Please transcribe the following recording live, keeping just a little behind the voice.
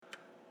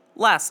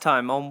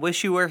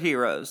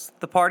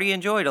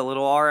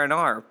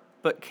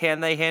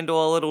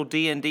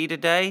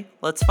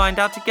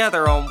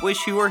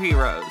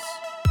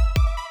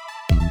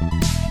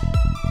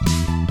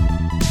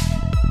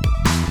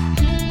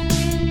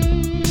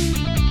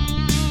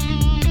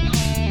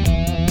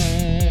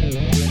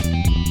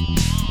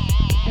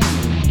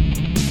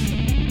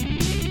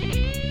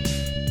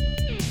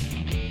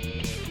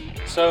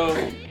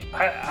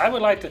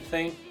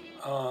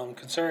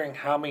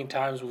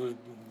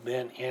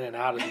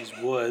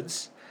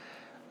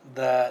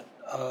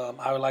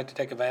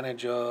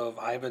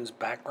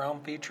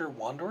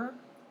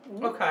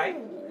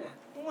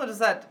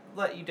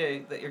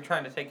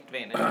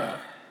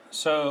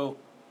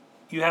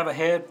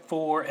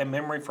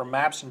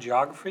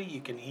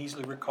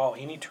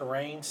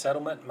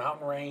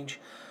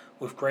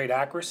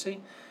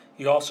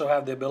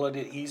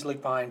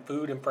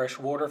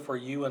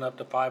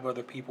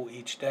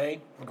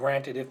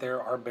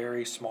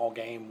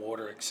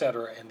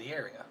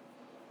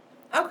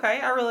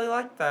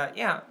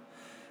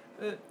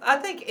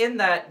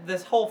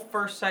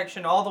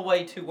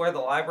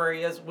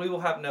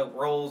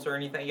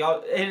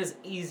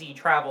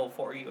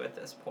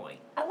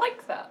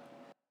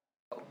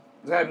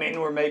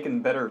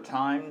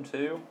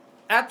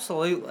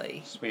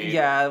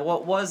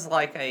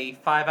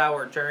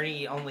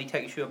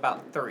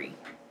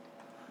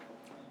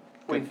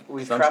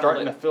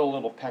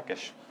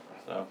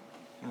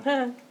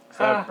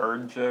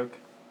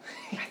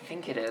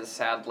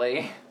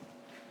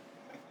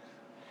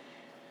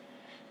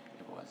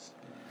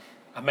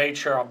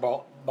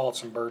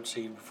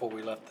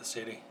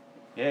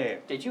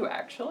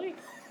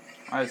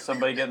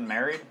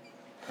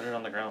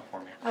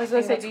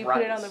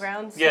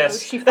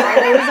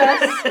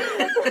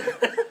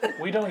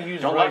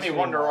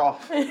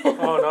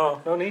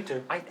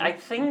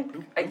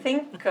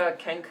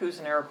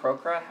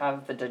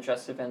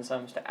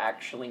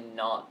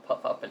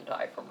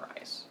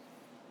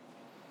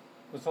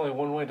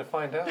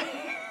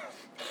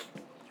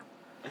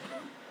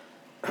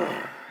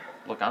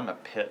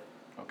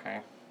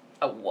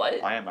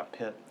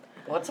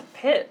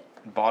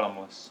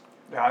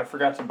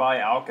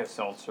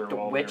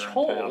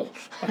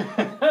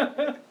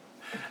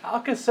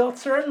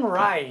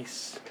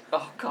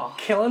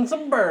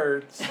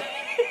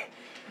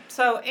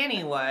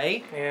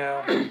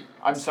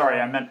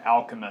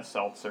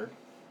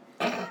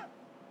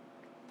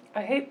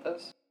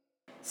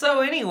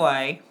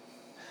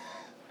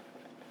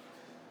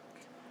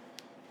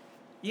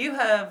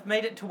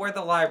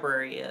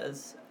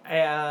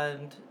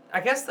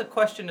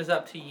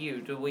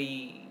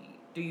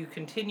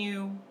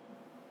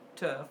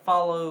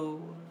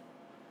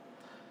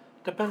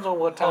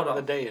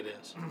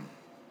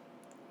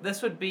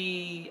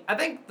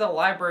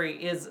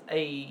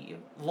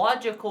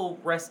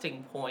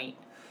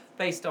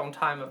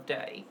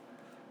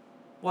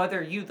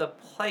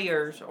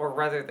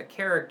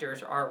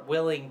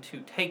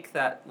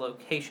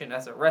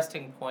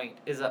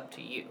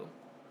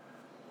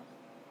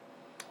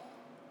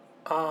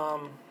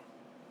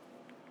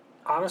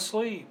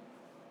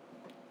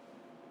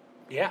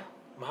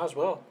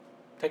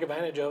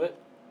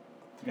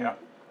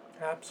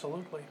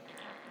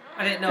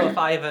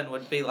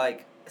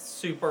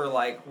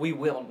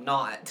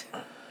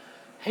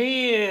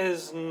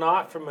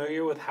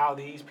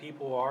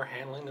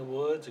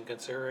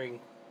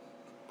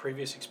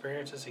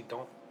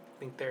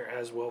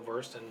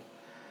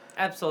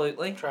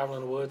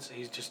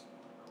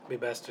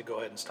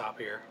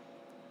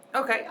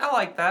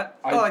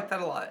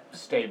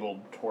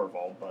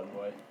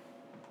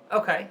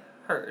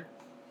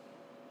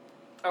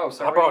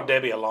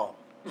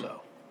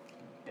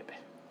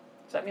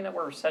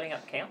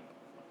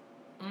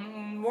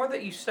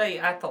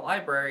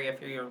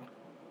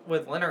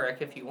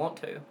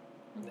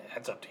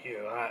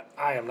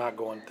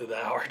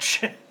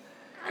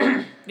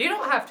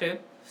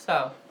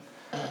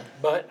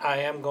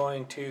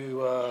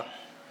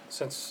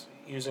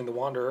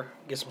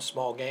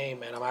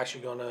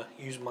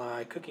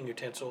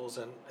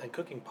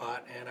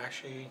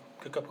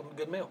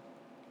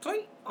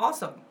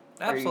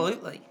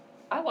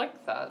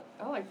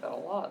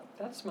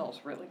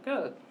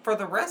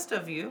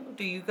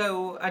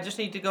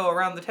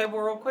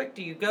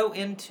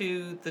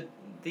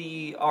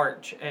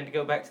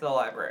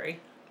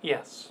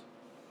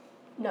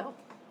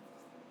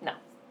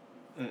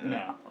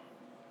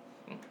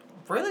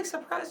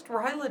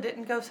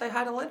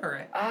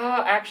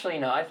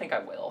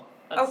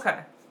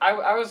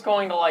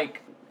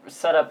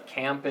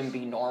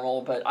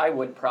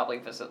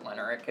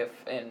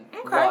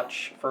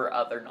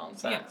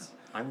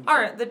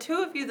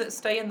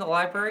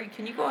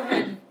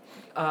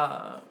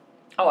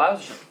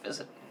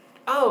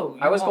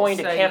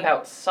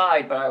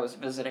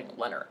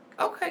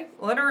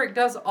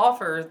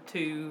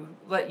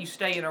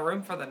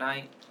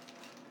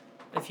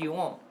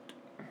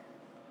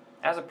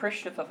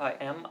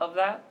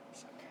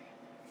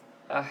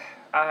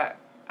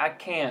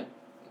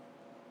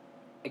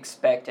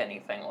expect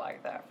anything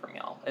like that from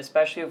y'all,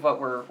 especially with what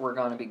we're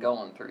going to be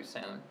going through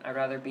soon. I'd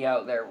rather be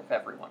out there with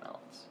everyone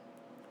else.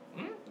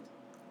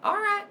 All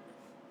right.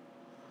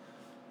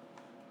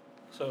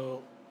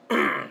 So,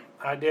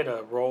 I did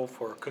a roll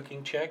for a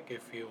cooking check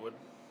if you would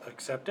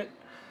accept it.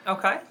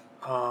 Okay.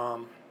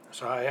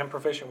 So I am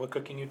proficient with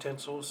cooking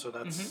utensils, so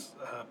that's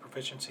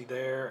proficiency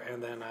there.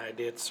 And then I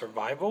did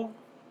survival,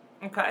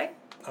 Okay.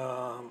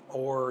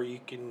 or we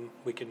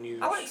can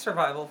use. I like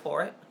survival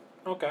for it.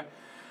 Okay.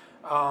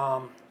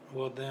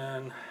 Well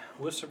then,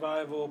 with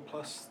survival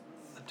plus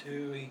the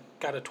 2, he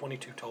got a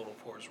 22 total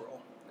for his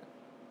roll.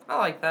 I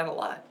like that a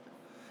lot.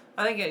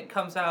 I think it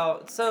comes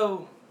out.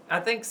 So I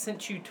think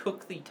since you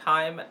took the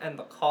time and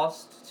the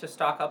cost to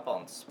stock up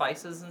on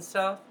spices and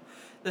stuff,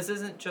 this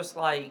isn't just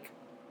like,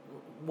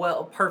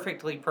 well,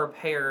 perfectly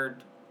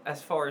prepared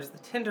as far as the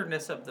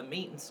tenderness of the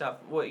meat and stuff.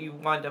 What you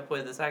wind up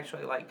with is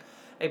actually like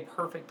a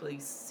perfectly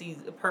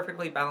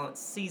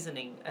balanced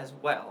seasoning as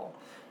well.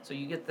 So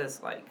you get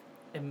this like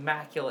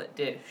immaculate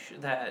dish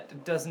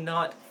that does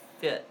not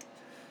fit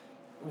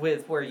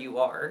with where you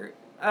are.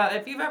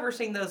 If you've ever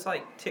seen those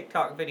like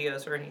TikTok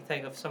videos or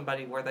anything of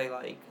somebody where they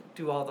like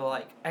do all the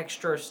like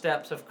extra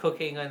steps of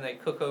cooking and they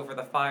cook over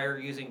the fire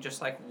using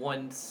just like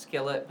one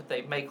skillet, but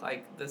they make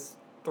like this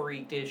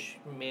 3-dish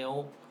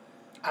meal.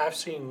 I've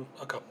seen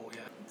a couple,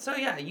 yeah. So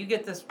yeah, you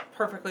get this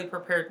perfectly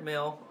prepared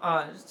meal.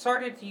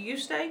 Sarda, do you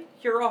stay?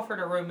 You're offered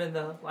a room in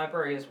the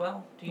library as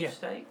well. Do you Yeah.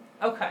 stay?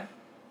 Okay.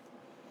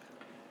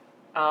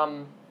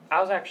 I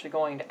was actually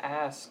going to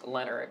ask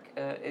Lenerick,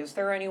 is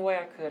there any way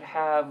I could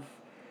have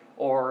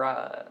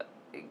or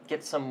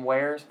get some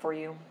wares for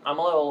you? I'm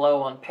a little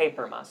low on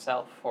paper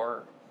myself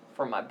for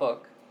my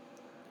book.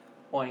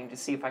 Wanting to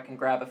see if I can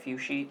grab a few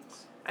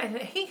sheets. And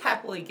he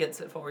happily gets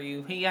it for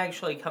you. He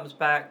actually comes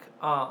back,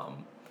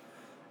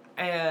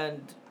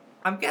 and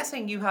I'm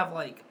guessing you have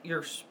like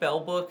your spell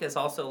book is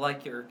also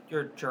like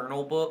your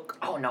journal book.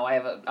 Oh no, I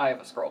have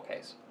a scroll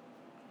case.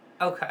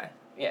 Okay.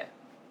 Yeah.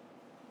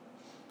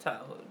 So,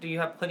 do you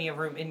have plenty of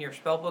room in your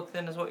spell book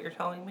then, is what you're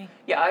telling me?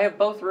 Yeah, I have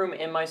both room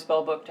in my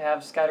spell book to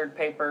have scattered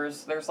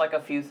papers. There's like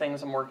a few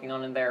things I'm working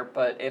on in there,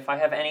 but if I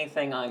have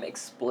anything I'm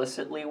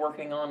explicitly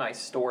working on, I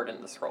store it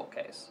in the scroll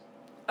case.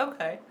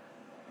 Okay.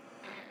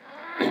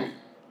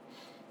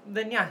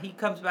 Then yeah, he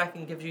comes back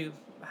and gives you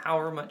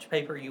however much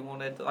paper you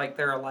wanted. Like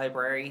they're a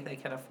library, they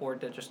can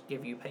afford to just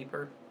give you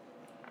paper.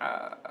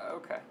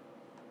 Okay.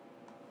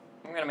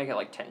 I'm gonna make it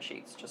like 10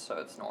 sheets, just so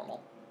it's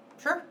normal.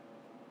 Sure.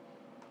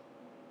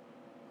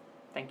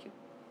 Thank you.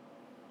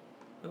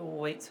 We'll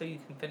wait so you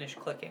can finish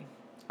clicking.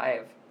 I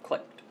have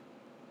clicked.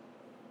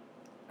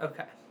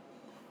 Okay.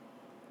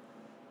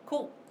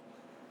 Cool.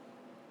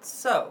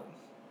 So,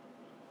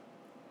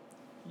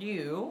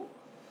 you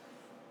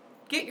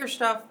get your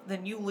stuff,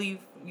 then you leave,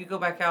 you go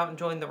back out and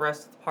join the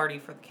rest of the party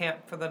for the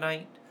camp for the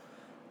night.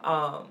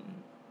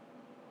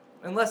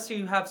 Unless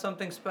you have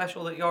something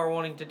special that y'all are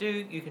wanting to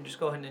do, you can just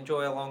go ahead and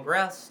enjoy a long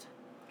rest.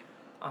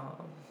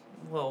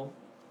 We'll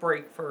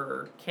break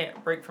from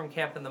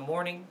camp in the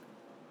morning.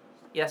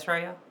 Yes,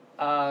 Raya?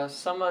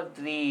 Some of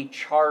the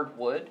charred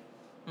wood,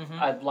 Mm-hmm.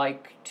 I'd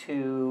like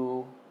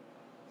to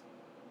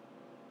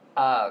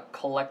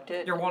collect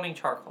it. You're wanting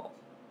charcoal.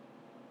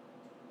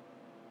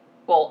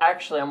 Well,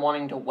 actually, I'm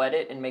wanting to wet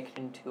it and make it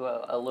into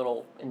a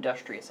little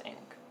industrious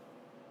ink.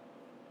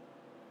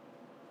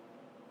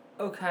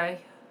 Okay.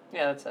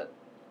 Yeah, that's it.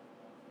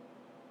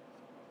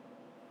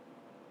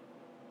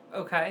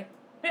 Okay.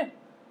 Yeah.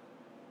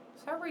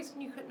 Is there a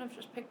reason you couldn't have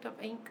just picked up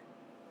ink?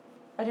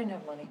 I didn't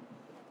have money.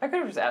 I could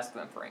have just asked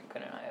them for ink,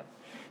 couldn't I have?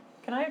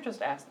 Can I have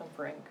just asked them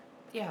for ink?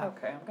 Yeah.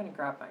 Okay, I'm gonna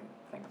grab my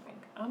thing of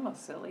ink. I'm a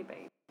silly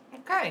baby.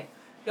 Okay.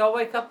 Y'all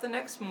wake up the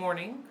next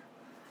morning,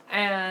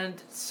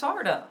 and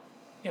Sarda,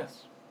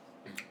 Yes.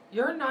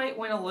 your night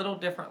went a little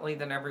differently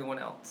than everyone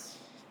else.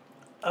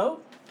 Oh,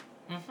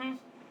 Mm-hmm.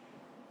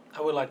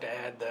 I would like to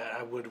add that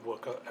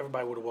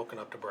everybody would have woken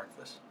up to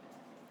breakfast.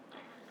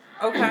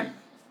 Okay. I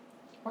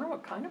wonder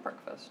what kind of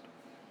breakfast.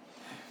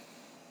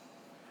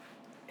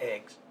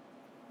 Eggs.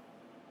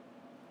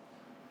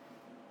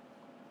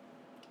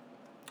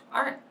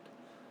 All right.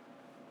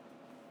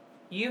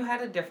 You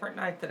had a different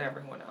night than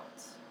everyone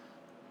else.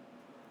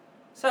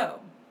 So,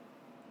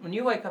 when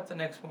you wake up the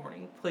next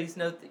morning, please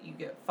note that you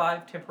get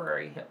 5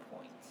 temporary hit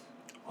points,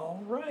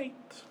 all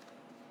right.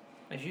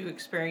 as you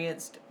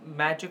experienced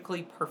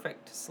magically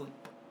perfect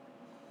sleep.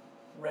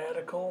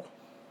 Radical.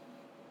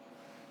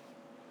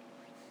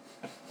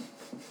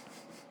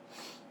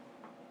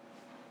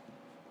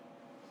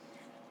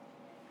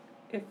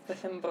 If the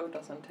himbo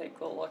doesn't take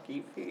the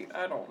lucky feet,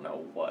 I don't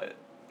know what.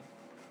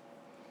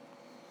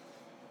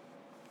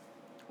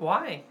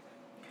 Why?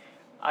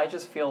 I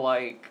just feel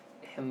like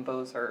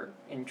himbos are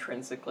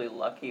intrinsically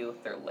lucky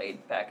with their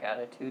laid-back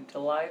attitude to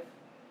life.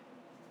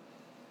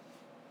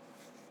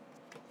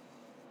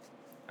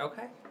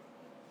 Okay.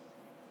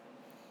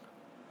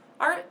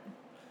 All right.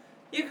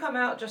 You come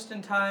out just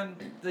in time.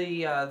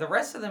 The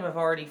rest of them have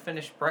already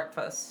finished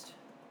breakfast,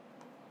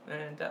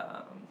 and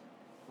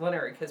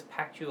Lenerick has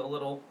packed you a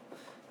little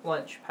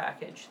lunch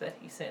package that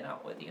he sent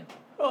out with you.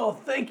 Oh,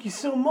 thank you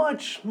so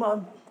much, my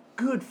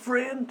good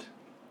friend.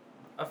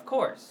 Of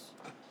course.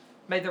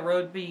 May the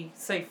road be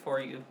safe for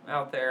you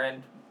out there,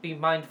 and be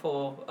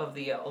mindful of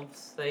the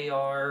elves. They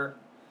are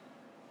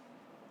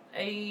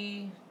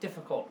a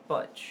difficult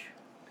bunch.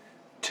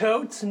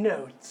 Totes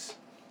notes.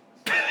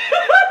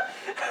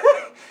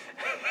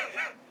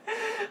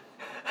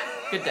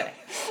 Good day.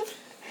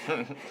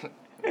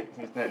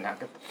 Now get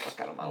the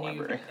fuck out of my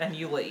library. And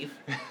you leave.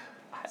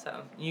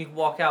 So you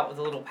walk out with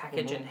a little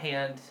package in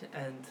hand,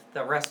 and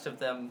the rest of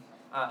them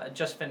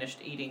just finished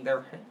eating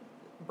their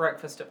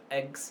breakfast of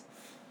eggs.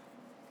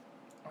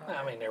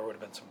 I mean, there would have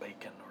been some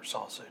bacon or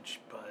sausage,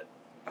 but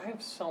I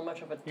have so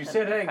much of a You tent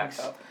said to pack eggs.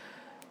 up.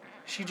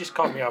 she just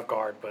caught me off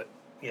guard, but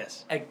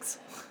yes. Eggs.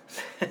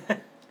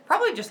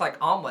 Probably just like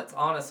omelets,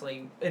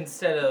 honestly,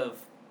 instead of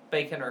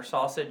bacon or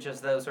sausage,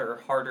 as those are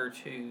harder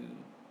to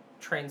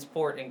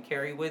transport and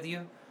carry with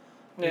you.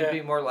 You'd Yeah.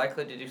 be more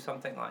likely to do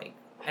something like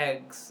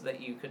eggs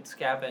that you could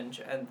scavenge,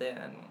 and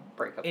then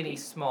Break up any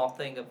piece. small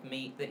thing of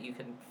meat that you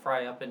can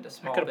fry up into I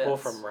small could bits. pull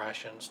from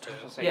rations, too.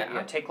 So Yeah.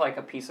 you take like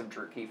a piece of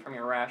jerky from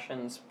your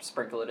rations,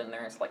 sprinkle it in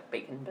there. It's like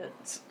bacon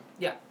bits.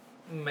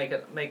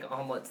 Make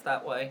omelets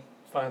that way.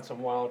 Find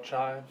some wild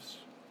chives.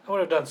 I would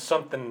have done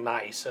something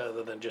nice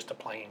other than just a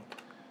plain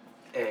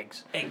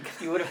eggs. Egg.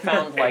 You would have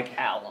found like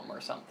alum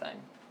or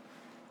something.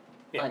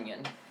 Yeah.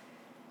 Onion.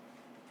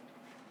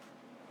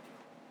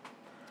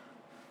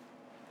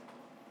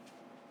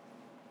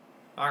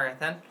 Alright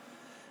then.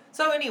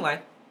 So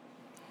anyway,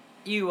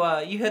 you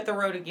hit the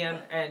road again,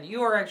 and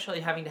you are actually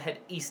having to head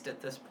east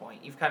at this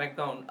point. You've kind of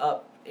gone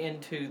up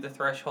into the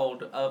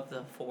threshold of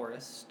the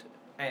forest,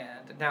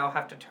 and now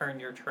have to turn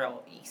your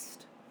trail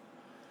east.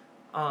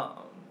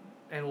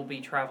 And will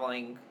be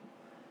traveling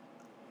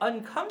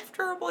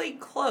uncomfortably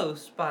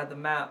close by the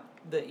map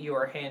that you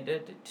are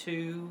handed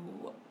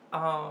to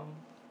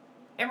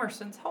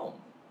Emerson's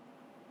home.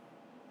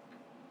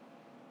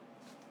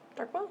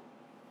 Darkwell?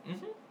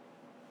 Mm-hmm.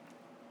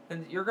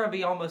 And you're going to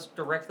be almost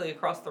directly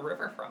across the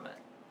river from it.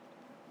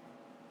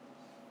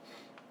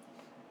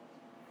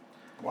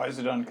 Why is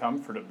it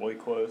uncomfortably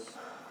close?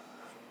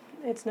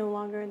 It's no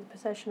longer in the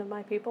possession of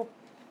my people.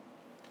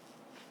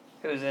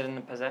 Who is it in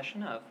the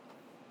possession of?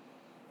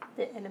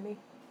 The enemy.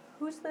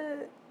 Who's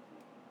the...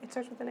 It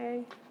starts with an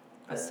A?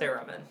 A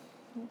Saraman.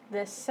 The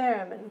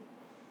Saraman.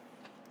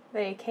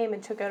 They came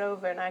and took it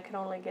over, and I could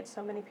only get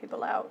so many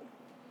people out.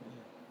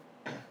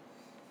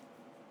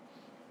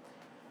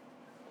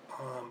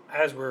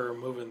 As we're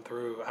moving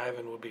through,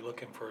 Ivan would be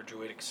looking for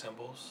druidic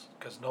symbols,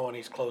 because knowing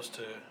he's close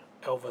to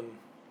elven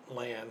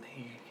land,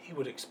 he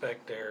would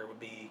expect there would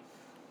be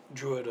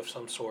druid of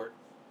some sort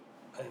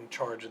in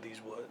charge of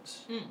these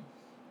woods.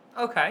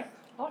 Okay.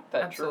 I like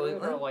that Absolutely.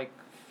 druid or like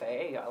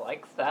fae. I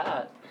like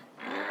that.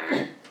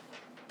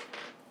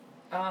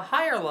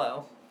 High or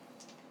low?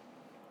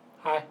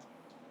 Hi.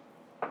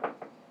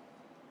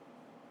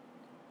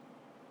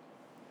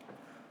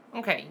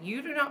 Okay,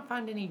 you do not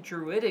find any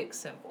druidic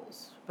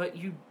symbols, but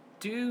you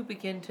do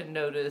begin to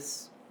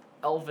notice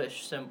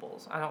elvish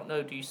symbols. I don't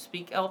know, do you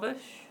speak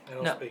elvish? I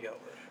don't No. speak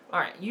Elvish.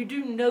 Alright, you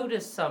do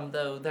notice some,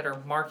 though, that are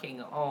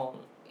marking on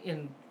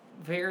in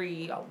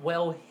very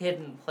well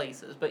hidden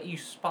places, but you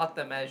spot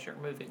them as you're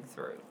moving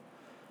through.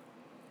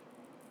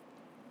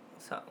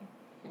 So,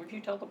 Would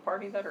you tell the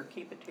party that or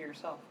keep it to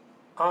yourself?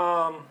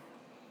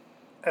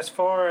 As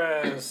far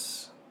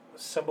as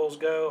symbols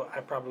go, I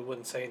probably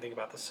wouldn't say anything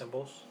about the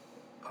symbols,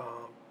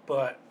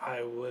 but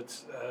I would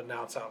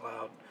announce out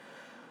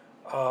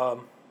loud.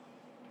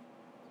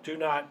 Do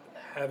not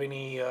have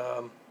any.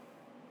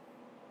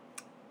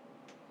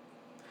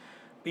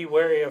 Be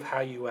wary of how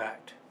you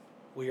act.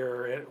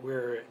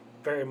 We're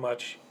very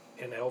much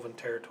in elven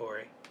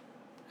territory,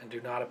 and do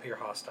not appear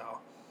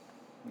hostile.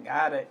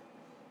 Got it.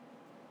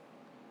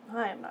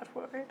 I am not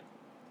worried.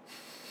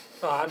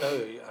 No, I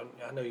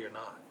know you're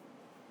not,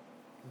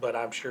 but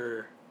I'm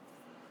sure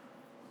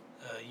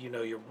you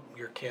know your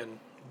kin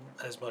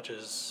as much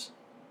as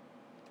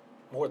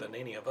more than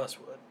any of us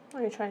would.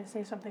 Are you trying to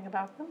say something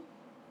about them?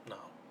 No,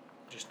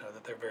 just know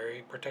that they're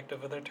very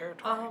protective of their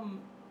territory.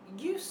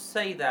 you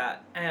say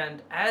that,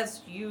 and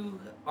as you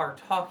are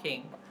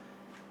talking,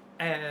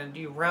 and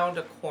you round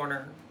a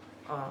corner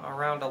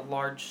around a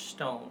large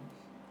stone,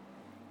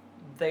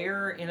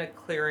 there in a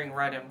clearing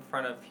right in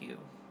front of you,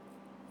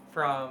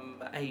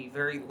 from a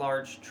very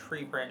large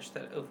tree branch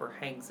that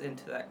overhangs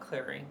into that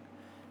clearing,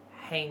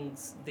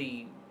 hangs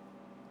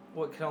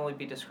what can only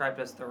be described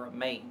as the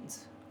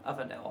remains of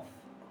an elf.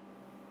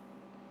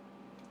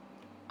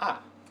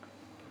 Ah,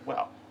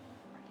 well.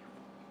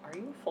 Are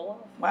you full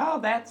of? Well,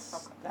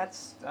 that's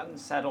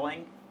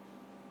unsettling.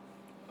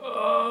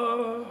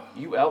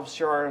 You elves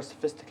sure are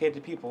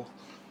sophisticated people.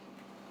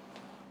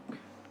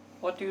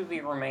 What do the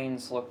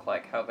remains look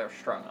like? How they're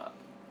strung up?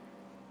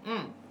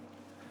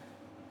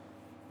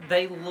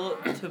 They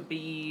look to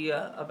be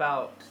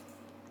about...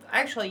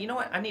 Actually, you know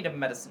what? I need a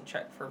medicine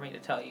check for me to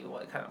tell you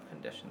what kind of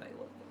condition they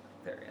look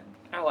like they're in.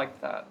 I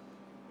like that.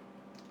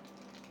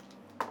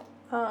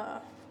 I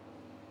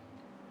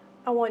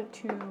want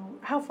to...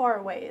 How far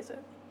away is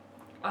it?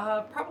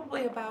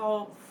 Probably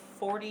about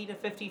 40 to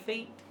 50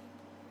 feet.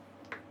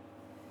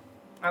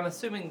 I'm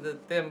assuming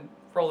that them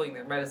rolling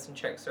their medicine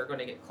checks are going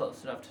to get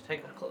close enough to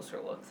take a closer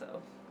look,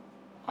 though.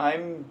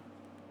 I'm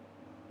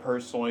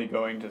personally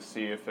going to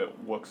see if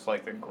it looks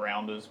like the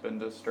ground has been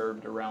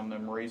disturbed around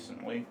them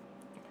recently.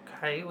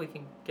 Okay, we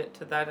can get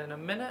to that in a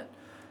minute.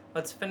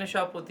 Let's finish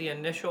up with the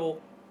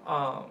initial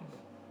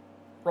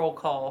roll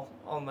call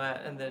on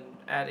that and then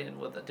add in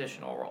with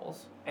additional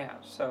rolls. Yeah,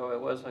 so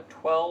it was a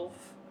 12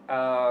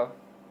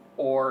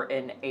 or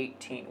an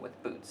 18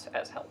 with boots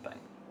as helping.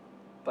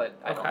 But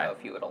I don't Okay. know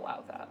if you would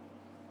allow that.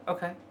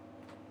 Okay,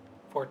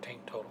 14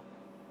 total.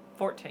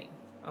 14.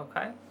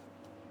 Okay.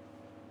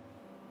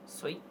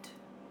 Sweet.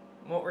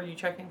 What were you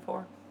checking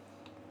for?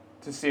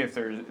 To see if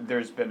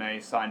there's been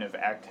a sign of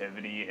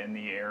activity in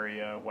the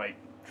area, like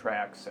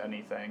tracks,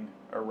 anything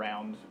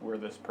around where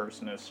this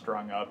person is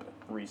strung up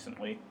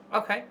recently.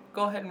 Okay,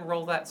 go ahead and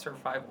roll that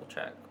survival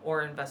check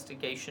or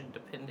investigation,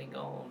 depending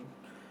on,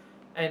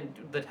 and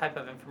the type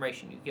of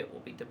information you get will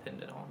be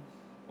dependent on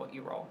what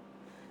you roll.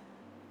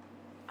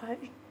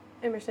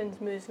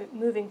 Emerson's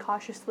moving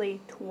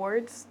cautiously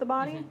towards the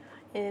body,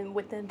 and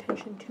with the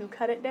intention to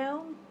cut it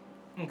down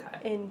Okay.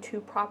 and to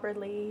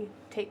properly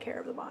take care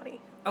of the body.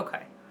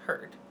 Okay,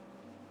 heard.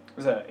 It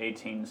was a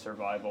 18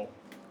 survival.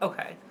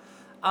 Okay.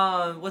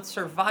 With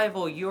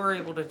survival, you're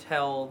able to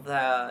tell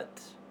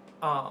that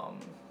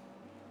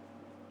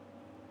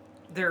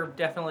there have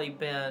definitely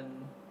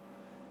been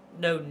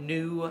no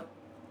new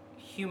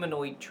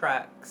humanoid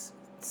tracks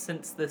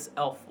since this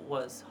elf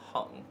was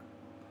hung.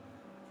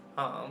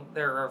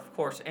 There are, of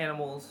course,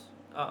 animals,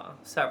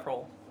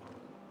 several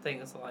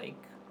things like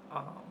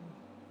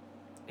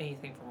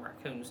anything from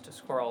raccoons to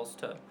squirrels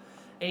to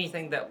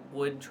anything that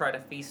would try to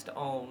feast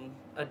on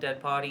a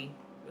dead body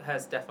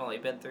has definitely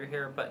been through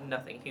here, but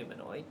nothing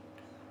humanoid.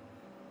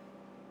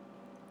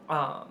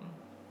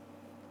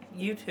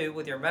 You two,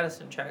 with your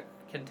medicine check,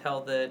 can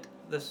tell that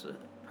this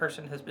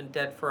person has been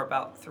dead for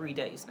about 3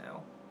 days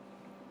now.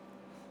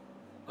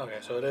 Okay,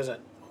 so it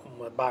isn't,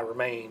 by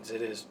remains,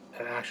 it is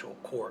an actual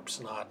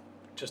corpse, not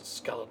just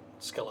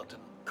skeleton.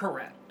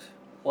 Correct.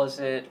 Was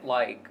it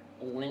like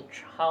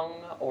lynch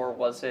hung, or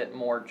was it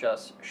more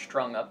just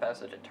strung up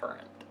as a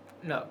deterrent?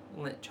 No,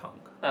 lynch hung.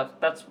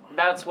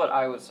 That's what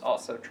I was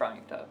also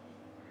trying to.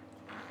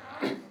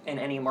 And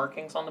any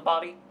markings on the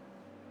body?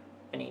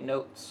 Any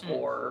notes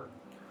or?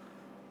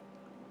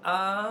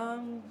 I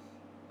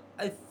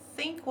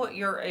think what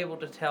you're able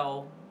to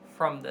tell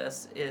from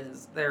this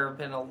is there have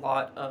been a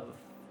lot of.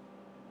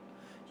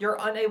 You're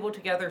unable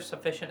to gather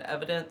sufficient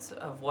evidence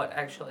of what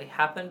actually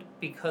happened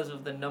because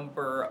of the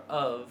number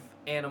of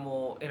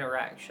animal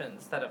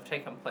interactions that have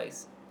taken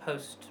place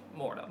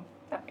post-mortem.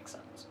 That makes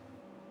sense.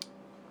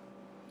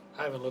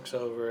 Ivan looks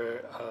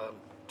over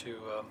to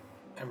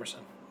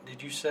Emerson.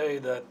 Did you say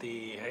that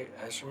the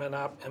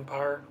Hesserman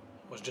Empire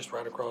was just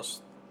right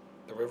across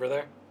the river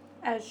there?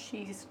 As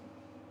she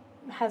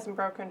hasn't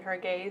broken her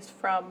gaze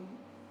from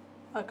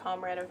a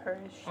comrade of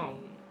hers,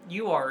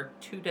 You are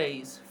 2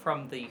 days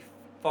from the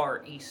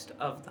far east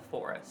of the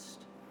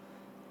forest.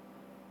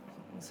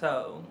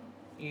 So,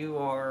 you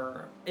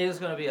are. It is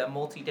going to be a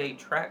multi-day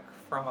trek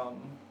from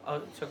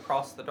to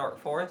cross the dark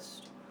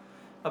forest.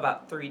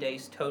 About 3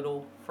 days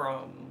total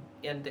from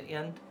end to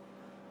end.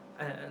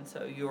 And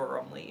so you are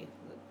only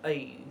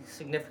a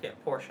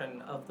significant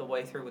portion of the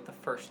way through with the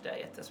first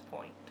day at this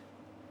point.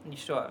 And you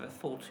still have a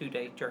full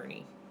 2-day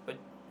journey but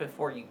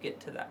before you get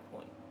to that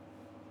point.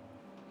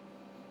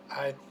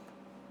 I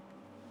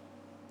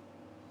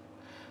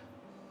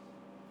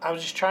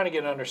was just trying to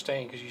get an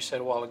understanding because you said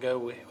a while ago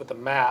with the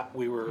map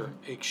we were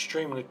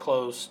extremely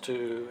close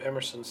to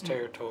Emerson's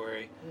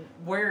territory.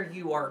 Where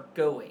you are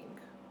going.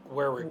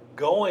 Where we're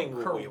going,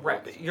 we will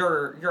Correct. be.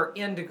 Your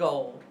end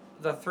goal,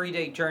 the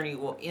 3-day journey,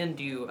 will end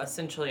you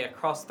essentially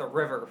across the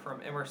river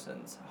from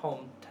Emerson's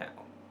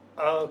hometown.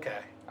 Okay.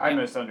 I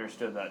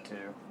misunderstood that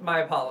too. My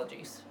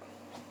apologies.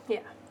 yeah,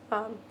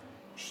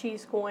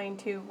 she's going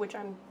to, which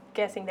I'm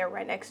guessing they're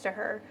right next to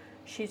her,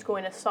 she's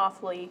going to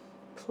softly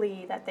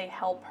plea that they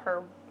help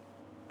her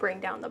bring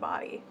down the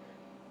body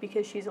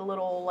because she's a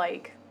little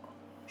like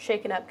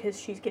shaken up because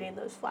she's getting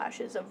those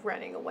flashes of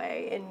running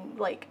away and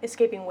like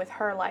escaping with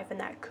her life, and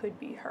that could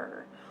be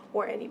her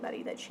or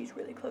anybody that she's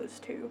really close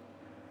to.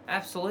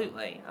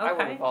 Absolutely. I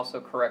would Okay. have also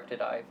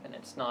corrected Ivan.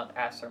 It's not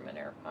Asserman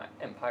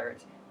Empire,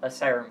 it's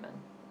Asserman.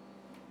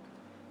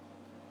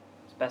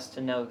 It's best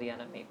to know the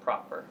enemy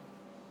proper.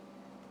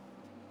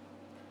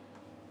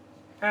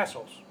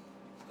 Assholes.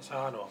 That's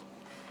how I know them.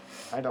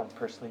 I don't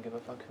personally give a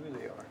fuck who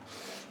they are.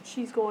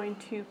 She's going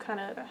to kind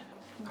of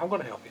I'm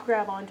going to help you.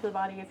 grab onto the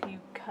body if you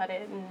cut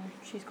it, and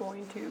she's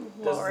going to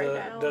lower it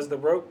down. Does the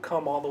rope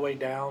come all the way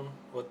down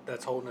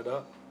that's holding it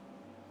up?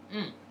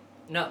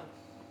 No.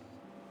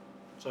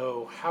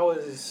 So how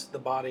is the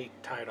body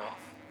tied off?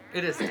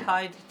 It is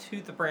tied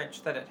to the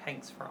branch that it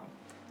hangs from.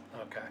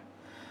 Okay.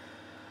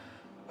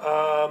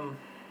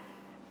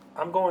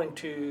 I'm going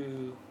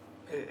to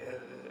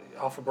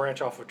off a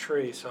branch off a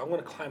tree, so I'm going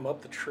to climb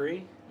up the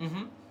tree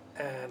Mm-hmm.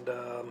 and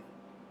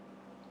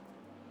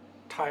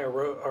tie a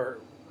rope or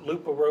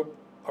loop a rope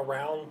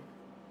around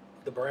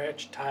the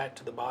branch, tie it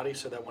to the body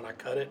so that when I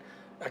cut it,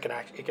 it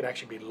can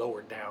actually be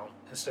lowered down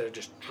instead of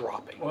just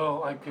dropping.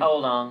 Well, I could.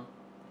 Hold on.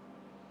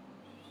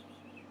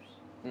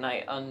 And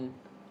I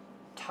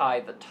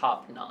untie the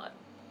top knot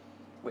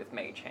with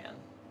Mage Hand.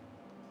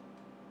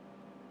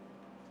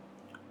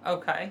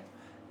 Okay.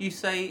 You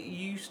say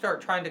you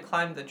start trying to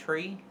climb the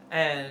tree,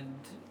 and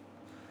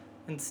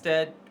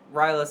instead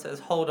Ryla says,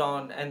 hold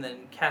on, and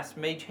then casts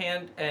Mage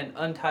Hand and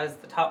unties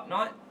the top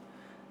knot,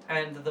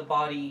 and the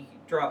body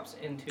drops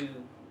into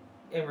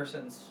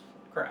Emerson's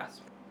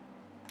grasp.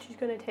 She's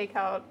going to take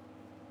out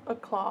a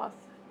cloth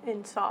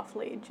and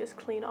softly just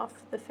clean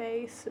off the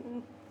face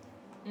and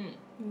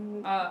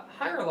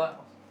High or low?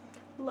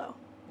 low.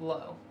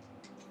 Low.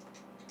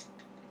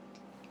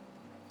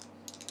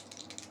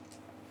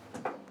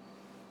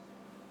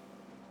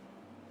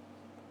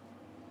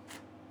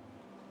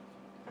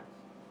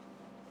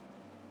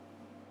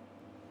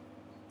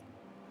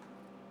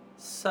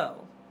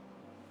 So,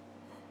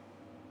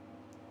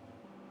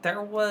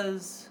 there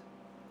was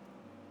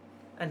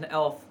an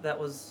elf that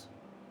was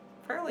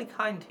fairly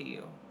kind to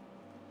you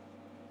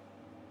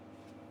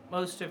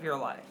most of your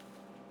life.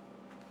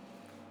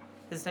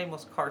 His name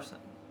was Carson.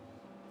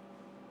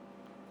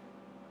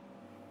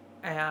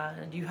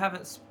 And you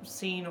haven't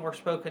seen or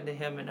spoken to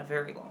him in a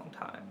very long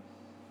time.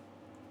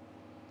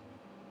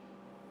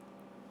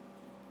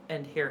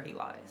 And here he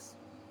lies.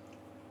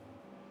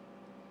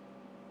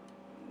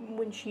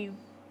 When she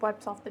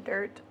wipes off the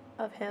dirt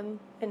of him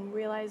and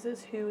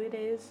realizes who it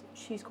is,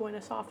 she's going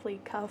to softly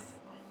cuff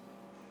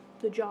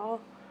the jaw,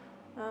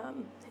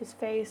 his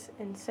face,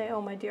 and say,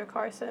 "Oh, my dear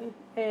Carson,"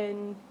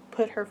 and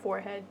put her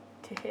forehead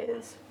to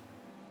his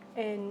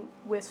and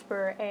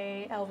whisper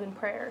a elven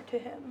prayer to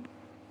him.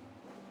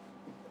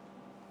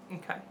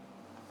 Okay.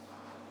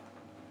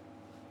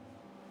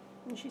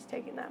 And she's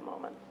taking that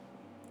moment.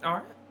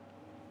 Alright.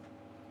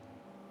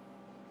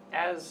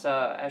 As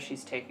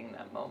she's taking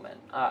that moment,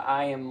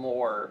 I am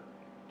more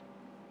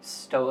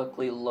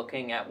stoically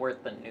looking at where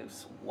the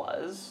noose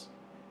was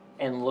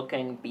and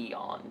looking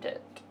beyond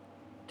it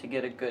to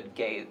get a good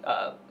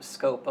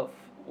scope of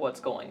what's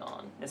going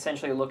on.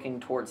 Essentially looking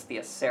towards the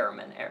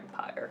Aceraman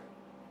Empire.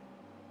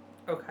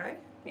 Okay.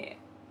 Yeah.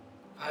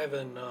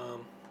 Ivan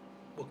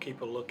will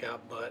keep a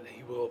lookout, but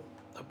he will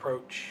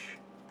approach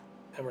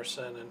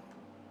Emerson and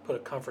put a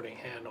comforting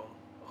hand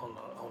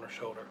on her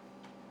shoulder.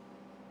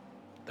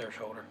 Their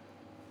shoulder.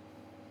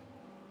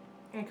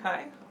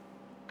 Okay.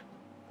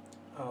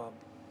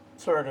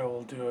 Sarda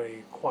will do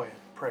a quiet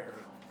prayer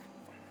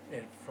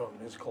from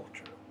his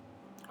culture.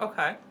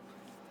 Okay.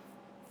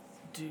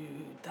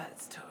 Dude,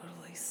 that's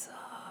totally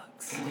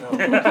sucks.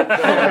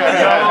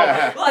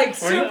 Like,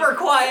 super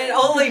quiet,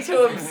 only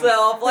to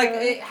himself.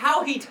 Like,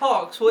 how he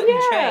talks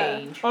wouldn't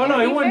change. Oh no,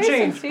 he He's wouldn't very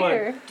change,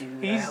 sincere. but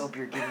Dude, I hope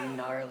you're getting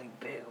gnarly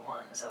big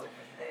ones over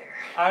there.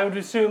 I would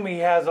assume he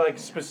has like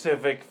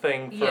specific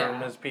thing from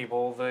Yeah. his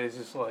people that he's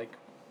just like,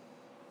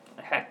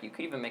 Heck, you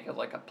could even make it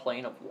like a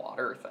plane of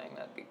water thing.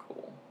 That'd be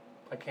cool.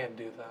 I can't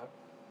do that.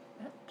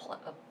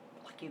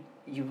 Like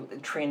you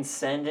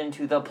transcend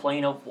into the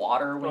plane of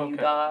water when you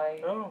Okay.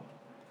 die. Oh.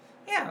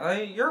 Yeah, I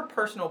mean, your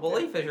personal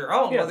belief is your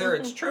own. Yeah. Whether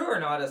it's true or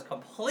not is a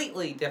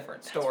completely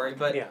different story.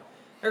 But Yeah.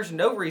 there's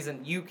no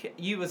reason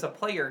you as a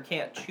player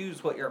can't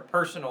choose what your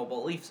personal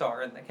beliefs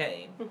are in the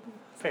game.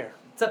 Fair.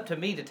 It's up to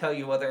me to tell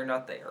you whether or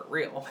not they are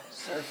real.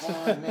 Circle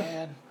on,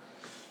 man.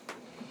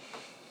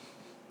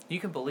 You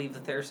can believe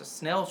that there's a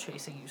snail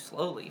chasing you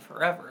slowly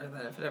forever, and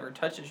that if it ever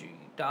touches you,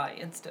 you die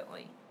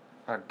instantly.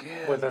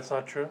 Again. Wait, that's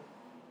not true?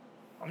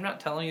 I'm not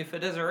telling you if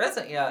it is or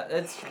isn't yet.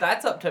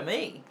 That's up to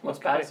me. What's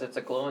bad is it's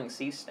a glowing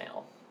sea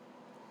snail.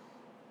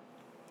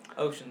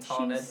 Ocean's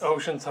haunted.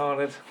 Ocean's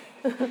haunted.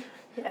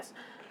 Yes.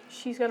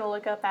 She's going to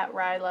look up at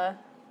Ryla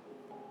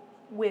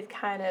with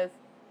kind of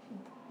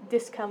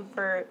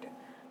discomfort,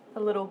 a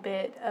little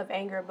bit of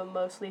anger, but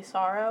mostly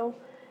sorrow.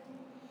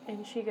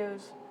 And she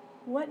goes,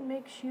 "What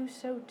makes you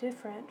so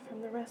different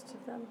from the rest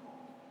of them?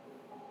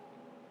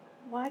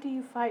 Why do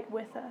you fight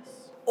with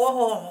us?"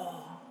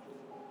 Oh.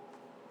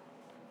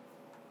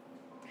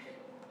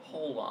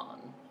 Hold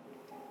on.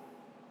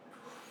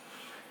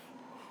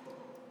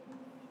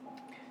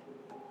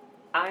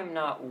 I'm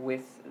not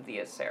with the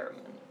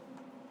Aceraman.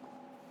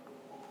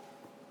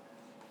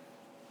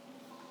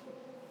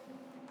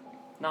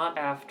 Not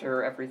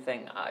after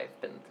everything I've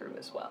been through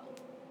as well.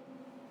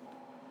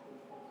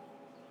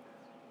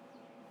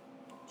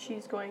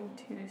 She's going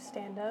to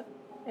stand up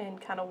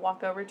and kind of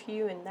walk over to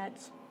you, and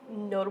that's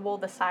notable,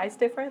 the size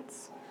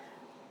difference.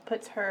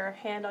 Puts her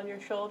hand on your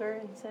shoulder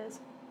and says,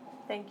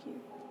 "Thank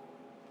you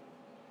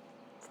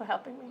for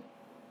helping me."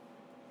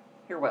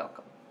 You're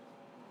welcome.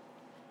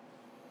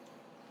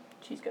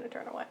 She's going to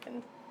turn away.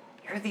 And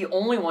You're the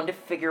only one to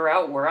figure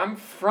out where I'm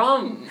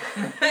from.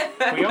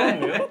 We all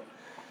knew.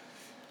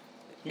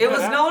 It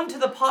was known to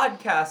the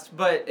podcast,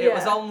 but it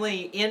was Yeah.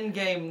 only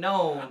in-game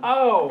known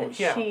Oh, that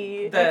yeah.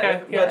 she...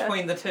 Okay, yeah.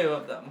 between the two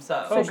of them.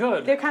 So, Oh,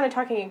 good. They're kind of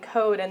talking in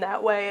code in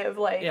that way of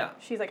like, Yeah.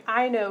 she's like,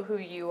 "I know who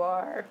you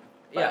are,"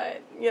 but, Yeah.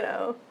 you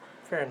know.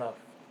 Fair enough.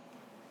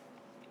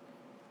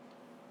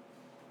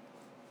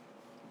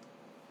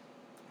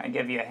 I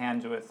give you a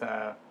hand with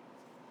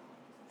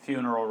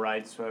funeral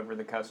rites, whatever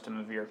the custom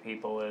of your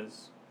people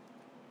is.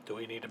 Do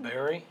we need to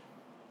bury?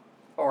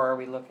 Or are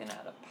we looking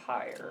at a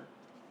pyre?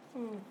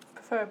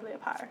 Preferably a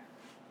pyre.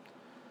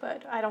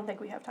 But I don't think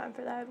we have time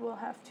for that. We'll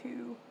have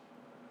to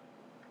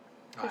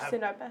just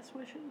send our best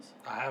wishes.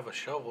 I have a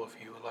shovel if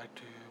you would like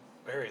to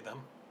bury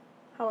them.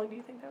 How long do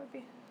you think that would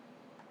be?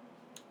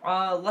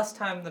 Less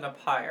time than a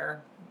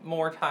pyre,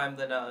 more time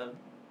than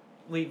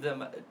leave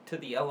them to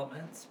the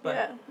elements. But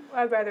yeah,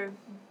 I'd rather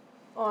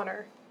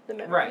honor the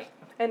memory. Right.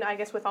 And I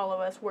guess with all of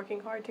us working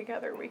hard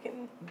together, we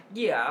can.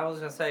 Yeah, I was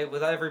gonna say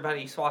with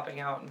everybody swapping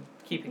out and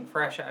keeping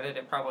fresh at it,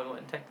 it probably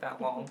wouldn't take that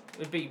long.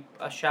 It'd be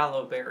a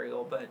shallow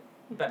burial, but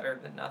better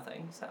than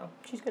nothing. So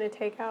She's going to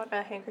take out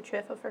a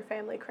handkerchief of her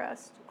family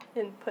crest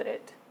and put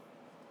it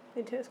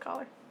into his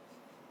collar.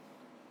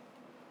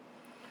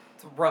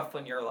 it's rough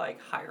when you're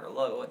like high or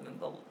low, and then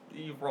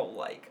you roll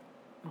like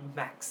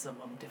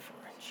maximum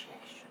differentiation.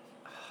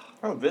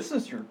 Oh, this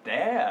is your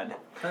dad.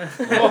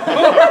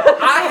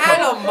 I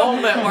had a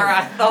moment where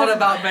I thought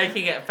about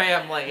making it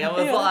family. I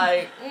was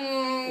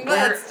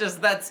like,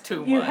 that's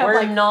too You much. have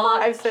We're like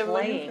not 5 siblings.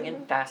 playing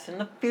in Fast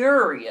and the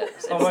Furious.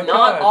 It's Oh my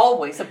not God.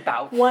 always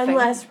about One fame.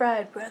 last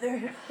ride,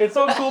 brother. It's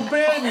Uncle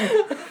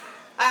Ben!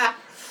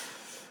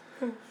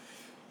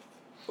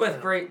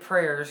 With great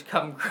prayers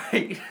come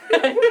great.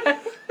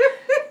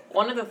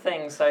 One of the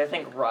things that I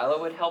think Ryla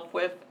would help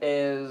with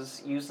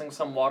is using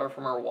some water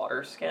from her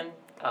water skin,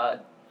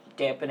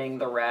 dampening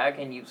the rag,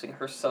 and using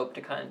her soap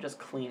to kind of just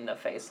clean the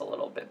face a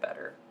little bit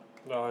better.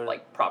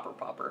 Like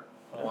proper.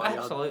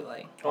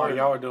 Absolutely. While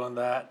y'all are doing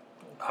that,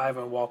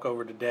 Ivan walk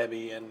over to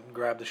Debbie and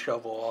grab the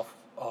shovel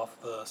off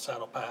the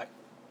saddle pack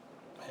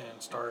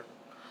and start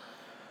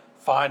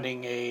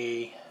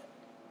finding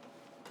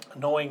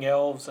knowing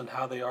elves and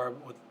how they are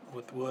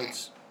with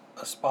woods,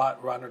 a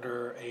spot right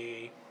under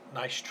a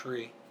nice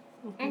tree.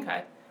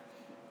 Okay.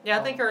 Yeah,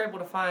 I think you're able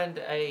to find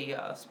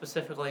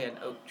specifically an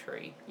oak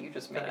tree. You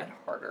just made it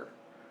harder.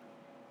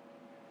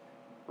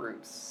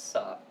 Roots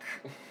suck.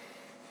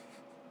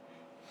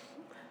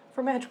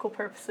 For magical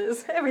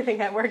purposes, everything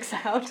that works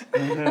out.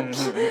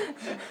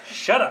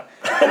 Shut up!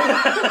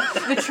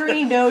 The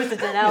tree knows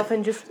it's an elf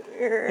and just.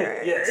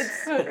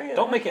 Yes.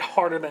 Don't make it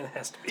harder than it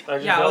has to be.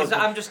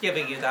 I'm just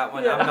giving you that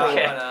one. I'm not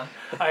Okay. gonna.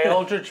 I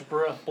Eldritch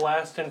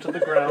Blast into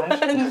the ground.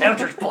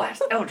 Eldritch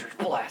Blast! Eldritch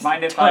Blast!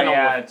 Mind if Tunnel.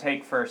 I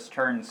take first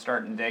turn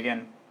starting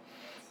digging?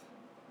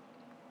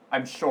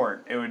 I'm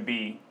short. It would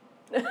be.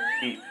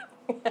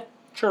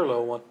 Sure,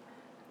 little one.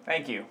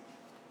 Thank you.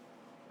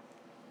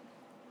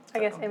 I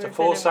guess It's a Emerson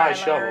full size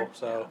and Ryla are shovel,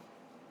 so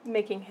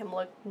making him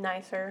look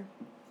nicer.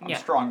 I'm Yeah.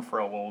 strong for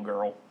a little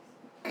girl.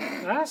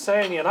 I'm not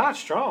saying you're not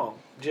strong.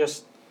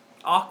 Just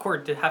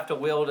Awkward to have to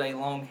wield a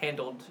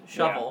long-handled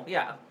shovel.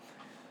 Yeah.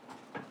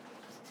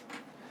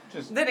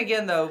 Just Then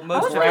again, though, was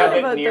most wondering grab it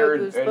about near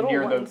those little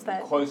near ones the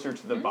that- closer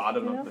to the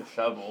bottom you know? of the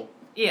shovel.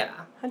 yeah.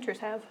 Hunters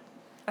have.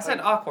 I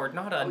said awkward,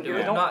 not undo.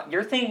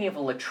 You're thinking of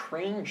a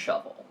latrine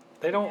shovel.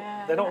 they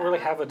don't really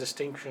have a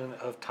distinction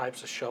of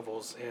types of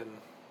shovels in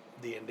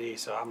D&D,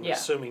 so I'm Yeah.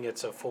 assuming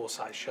it's a full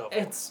size shovel.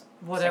 It's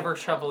whatever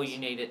shovel you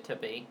need it to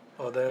be.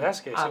 Well, then in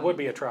that case, it would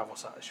be a travel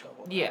size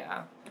shovel.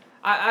 Yeah.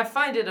 I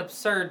find it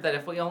absurd that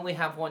if we only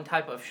have one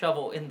type of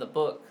shovel in the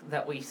book,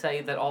 that we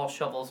say that all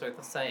shovels are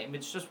the same.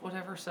 It's just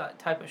whatever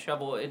type of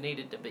shovel it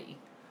needed to be.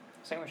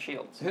 Same with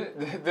shields.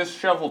 This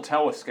shovel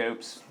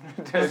telescopes,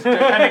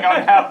 depending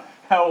on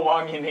how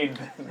long you need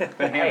the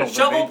handle to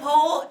Shovel be.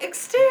 pole,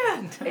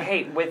 extend!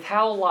 Hey, with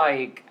how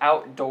like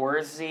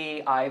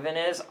outdoorsy Ivan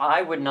is,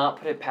 I would not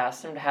put it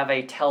past him to have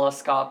a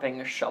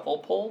telescoping shovel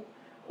pull.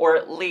 Or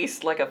at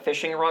least like a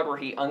fishing rod where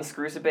he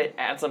unscrews a bit,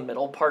 adds a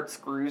middle part,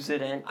 screws it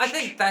in. I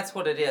think that's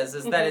what it is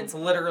that it's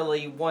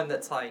literally one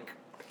that's like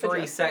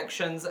 3 Adjustable.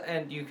 sections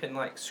and you can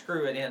like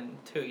screw it in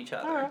to each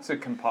other. It's a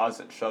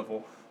composite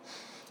shovel.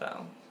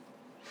 So,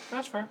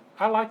 That's fair.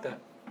 I like that.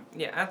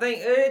 yeah, I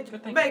think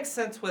it makes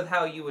sense with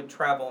how you would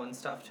travel and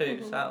stuff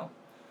too, so.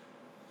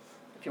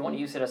 If you want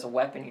to use it as a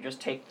weapon, you just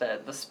take the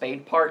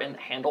spade part and the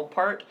handle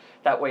part.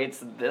 That way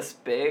it's this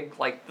big,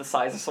 like the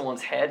size of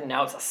someone's head, and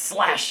now it's a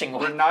slashing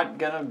We're weapon. not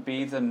gonna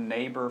be the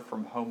neighbor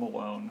from Home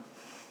Alone.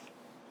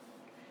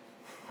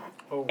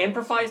 Oh,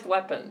 Improvised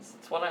weapons,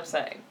 that's what I'm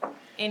saying.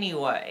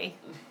 Anyway,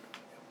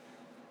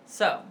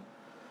 so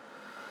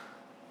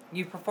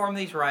you perform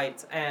these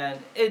rites, and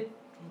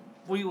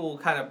we will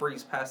kind of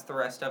breeze past the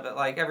rest of it.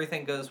 Like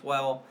everything goes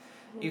well.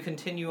 You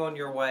continue on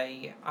your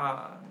way.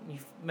 You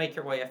make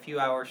your way a few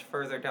hours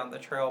further down the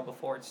trail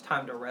before it's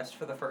time to rest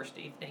for the first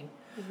evening.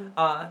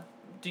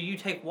 Do you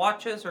take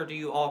watches or do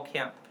you all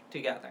camp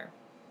together?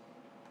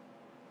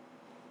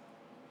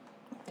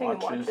 Taking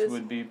Watches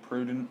would be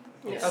prudent.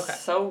 It's Okay.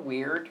 so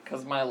weird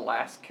because my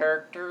last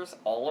characters,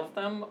 all of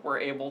them, were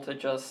able to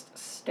just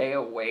stay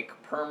awake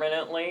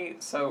permanently.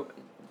 So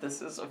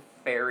this is a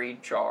very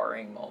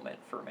jarring moment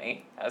for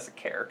me as a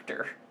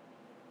character.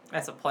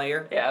 As a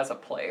player? Yeah, as a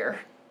player.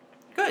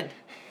 Good.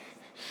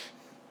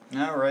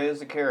 No, Ray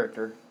is a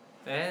character.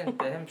 And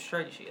damn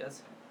straight she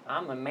is.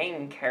 I'm the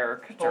main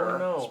character. Oh As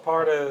no.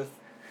 part of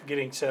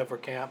getting set up for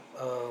camp,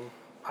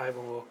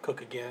 Ivan will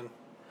cook again.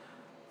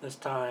 This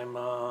time,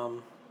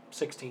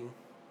 16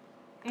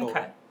 total.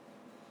 Okay.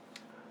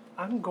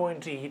 I'm going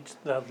to eat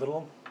that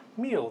little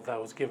meal that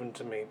was given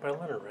to me by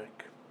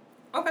Lenerick.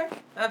 Okay,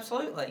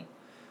 absolutely.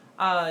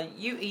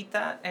 You eat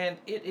that, and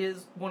it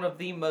is one of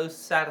the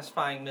most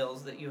satisfying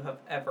meals that you have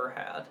ever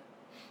had.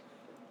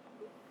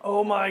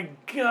 Oh my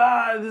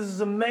god, this is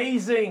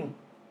amazing.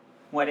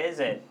 What is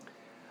it?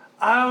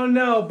 I don't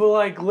know, but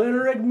like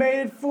Lenerick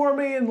made it for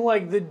me, and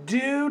like the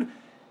dude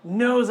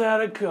knows how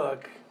to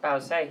cook. I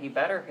would say he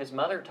better. His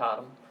mother taught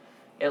him.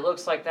 It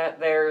looks like that.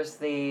 There's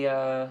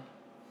the.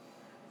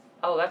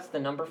 Oh, that's the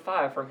number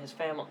 5 from his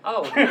family.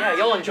 Oh, yeah,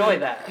 you'll enjoy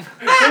that.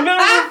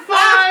 Number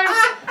 5.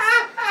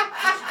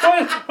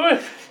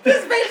 What?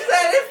 This bitch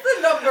said it's the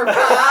number 5.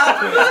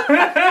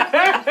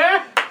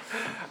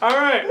 All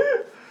right.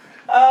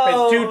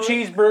 Oh. It's 2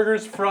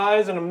 cheeseburgers,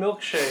 fries, and a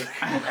milkshake.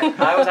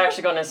 I was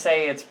actually going to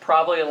say it's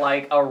probably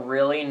like a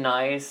really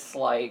nice,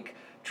 like,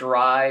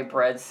 rye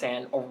bread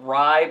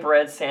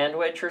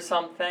sandwich or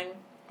something.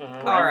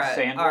 All right,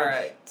 sandwich. all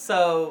right.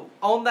 So,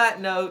 on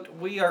that note,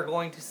 we are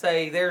going to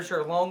say there's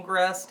your long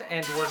rest,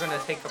 and we're going to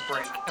take a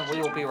break, and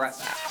we will be right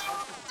back.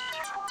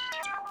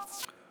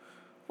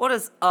 What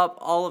is up,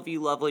 all of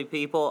you lovely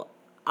people?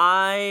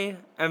 I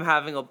am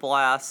having a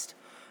blast.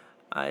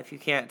 If you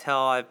can't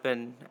tell, I've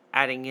been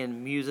adding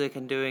in music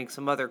and doing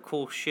some other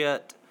cool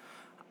shit.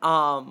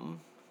 We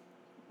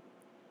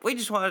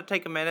just wanted to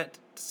take a minute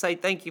to say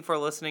thank you for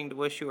listening to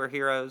Wish You Were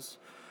Heroes.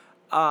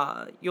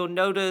 You'll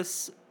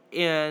notice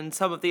in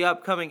some of the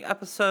upcoming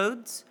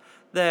episodes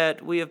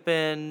that we have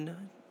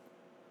been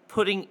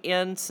putting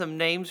in some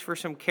names for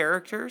some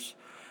characters.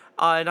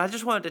 And I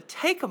just wanted to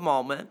take a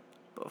moment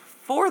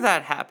before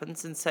that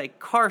happens and say,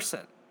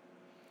 Carson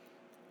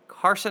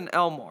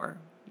Elmore,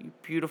 you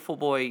beautiful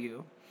boy,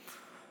 you.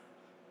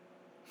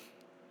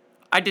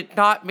 I did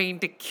not mean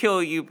to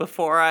kill you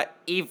before I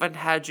even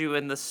had you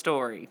in the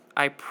story.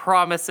 I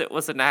promise it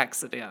was an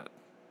accident.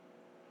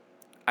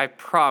 I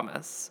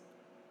promise.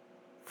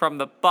 From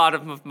the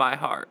bottom of my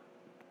heart.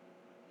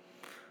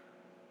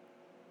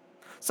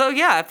 So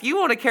yeah, if you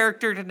want a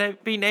character to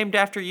be named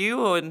after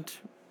you and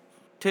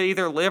to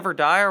either live or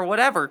die or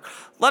whatever,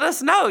 let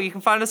us know. You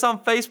can find us on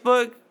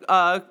Facebook.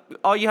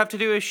 All you have to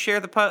do is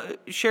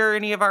share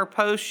any of our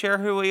posts, share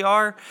who we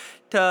are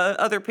to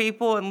other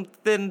people, and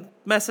then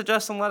message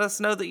us and let us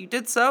know that you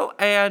did so.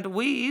 And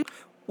we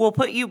will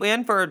put you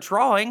in for a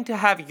drawing to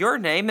have your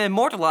name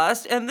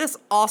immortalized in this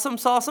awesome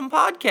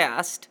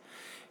podcast.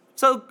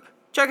 So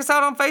check us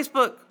out on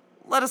Facebook.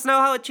 Let us know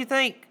what you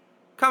think.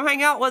 Come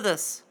hang out with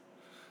us.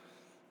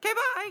 Okay,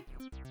 bye.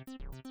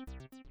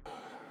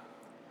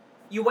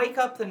 You wake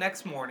up the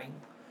next morning.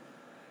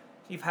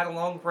 You've had a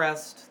long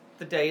rest.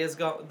 The day is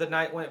the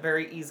night went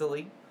very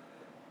easily.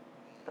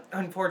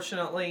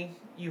 Unfortunately,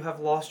 you have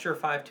lost your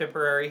 5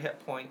 temporary hit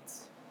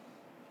points.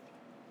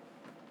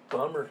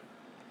 Bummer.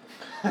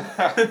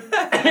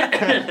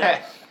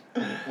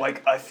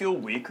 Like, I feel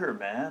weaker,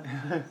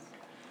 man.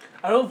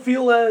 I don't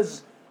feel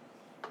as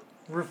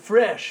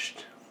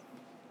refreshed.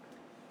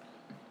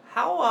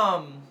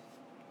 How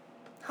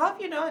have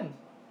you done?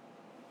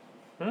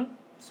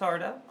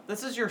 Sarda?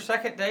 This is your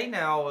second day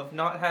now of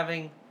not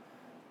having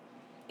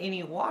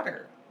any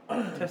water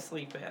to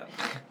sleep in.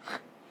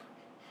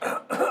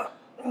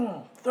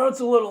 Throat's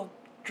a little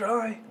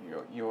dry.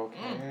 You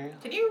okay?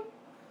 Can you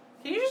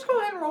just go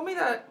ahead and roll me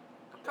that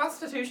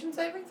Constitution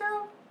saving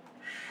throw?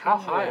 How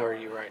high are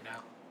you right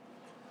now?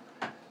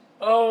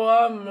 Oh,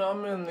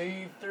 I'm in the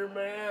ether,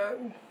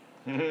 man.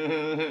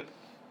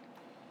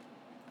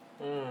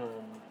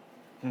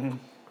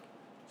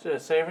 Is it a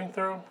saving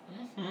throw?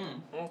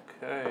 Mm-hmm.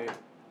 Okay.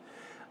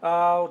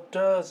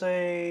 Let's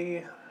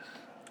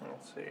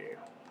see.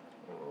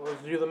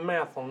 Let's do the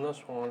math on this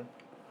one.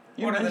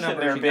 You What are the mentioned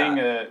numbers there you being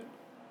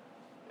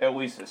at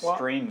least a What?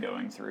 stream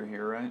going through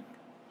here, right?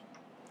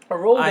 I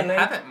rolled I an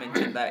haven't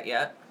mentioned that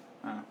yet.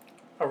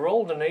 I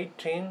rolled an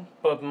 18,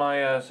 but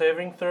my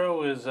saving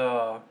throw is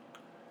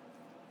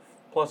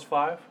plus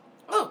 5.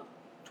 Oh,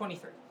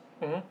 23.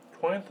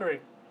 23.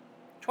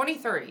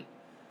 23.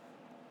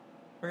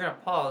 We're gonna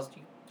pause.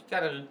 You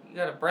got a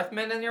breath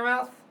mint in your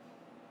mouth?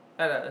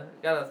 Got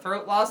a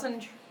throat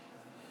lozenge?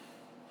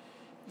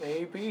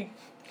 Maybe.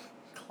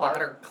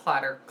 Clatter,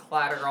 clatter,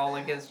 clatter all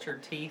against your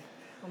teeth.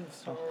 I'm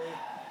sorry.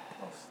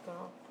 I'll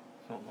stop.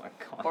 Oh my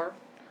god. Or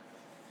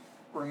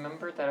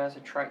remember that as a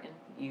Triton,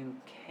 you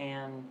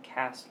can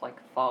cast like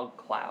fog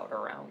cloud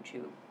around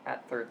you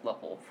at 3rd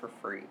level for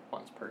free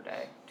once per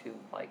day to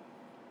like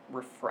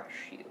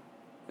refresh you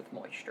with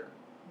moisture.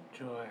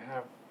 Do I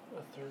have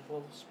a 3rd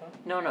level spell?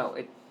 No,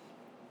 it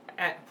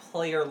At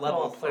player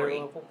level 3. Player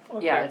level.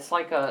 Okay. yeah, it's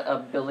like a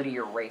ability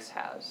your race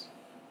has.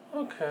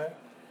 Okay.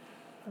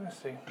 I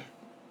see.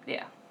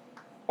 Yeah,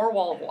 or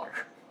wall of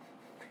water.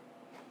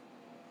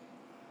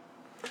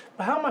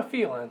 But how am I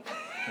feeling?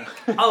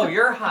 Oh,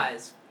 you're high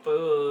as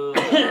boo.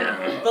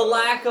 The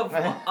lack of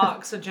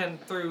oxygen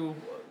through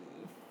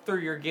through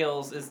your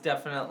gills is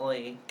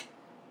definitely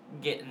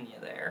getting you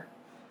there.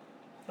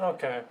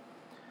 Okay.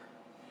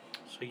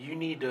 So you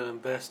need to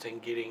invest in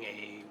getting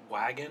a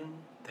wagon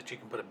that you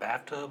can put a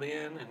bathtub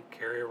in and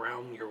carry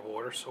around your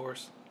water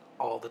source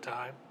all the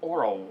time.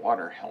 Or a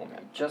water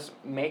helmet. Just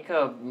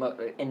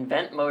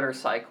invent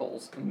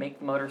motorcycles. Make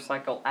the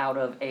motorcycle out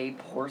of a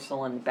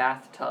porcelain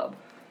bathtub.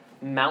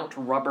 Mount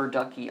rubber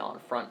ducky on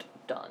front.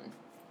 Done.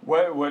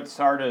 What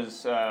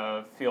Sarda's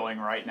feeling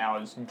right now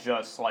is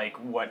just like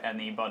what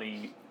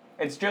anybody.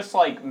 It's just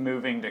like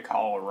moving to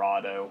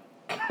Colorado,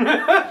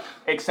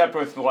 except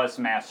with less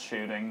mass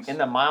shootings. In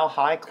the Mile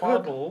High Good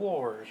Club?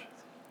 lord.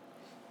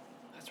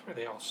 That's where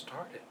they all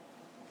started.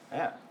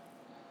 Yeah.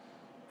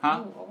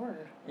 Huh? Oh,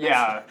 Lord.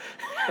 Yeah,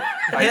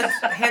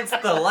 Hence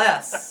the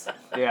less.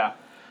 yeah.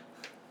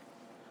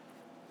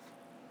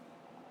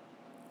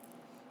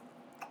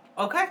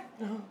 Okay.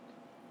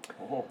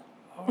 Oh,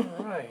 All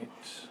right.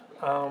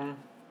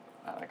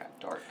 that got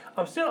dark.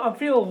 I'm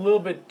feeling a little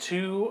bit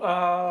too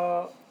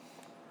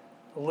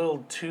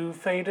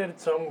faded,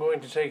 so I'm going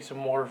to take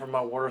some water from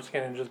my water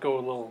skin and just go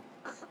a little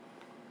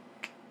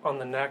on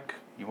the neck.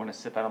 You want to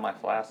sip out of my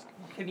flask?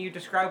 Can you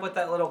describe what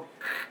that little...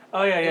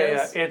 Oh yeah.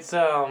 Yes. It's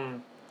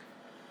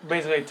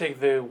basically I take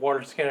the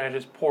water skin and I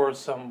just pour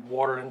some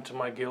water into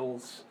my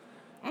gills,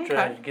 trying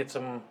Okay. to get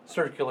some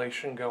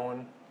circulation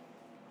going.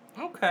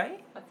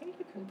 Okay. I think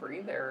you can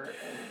breathe air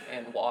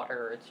and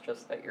water. It's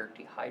just that you're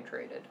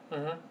dehydrated.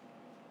 Mm-hmm.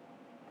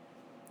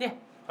 Yeah.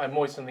 I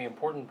moisten the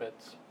important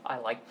bits. I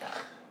like that.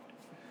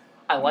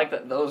 I like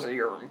that those are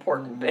your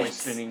important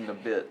bits. Moistening the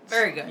bits.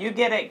 Very good. You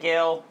get it,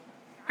 Gil.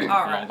 All Oh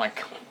right. my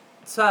god.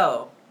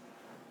 So,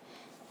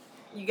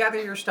 you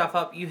gather your stuff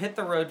up, you hit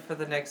the road for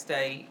the next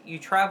day, you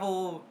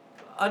travel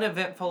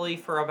uneventfully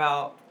for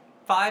about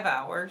 5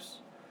 hours,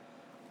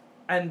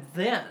 and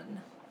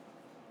then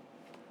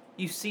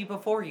you see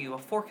before you a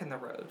fork in the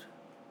road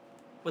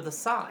with a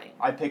sign.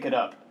 I pick it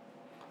up.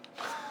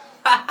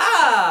 Ha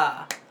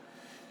ha!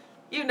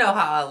 You know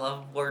how I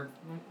love word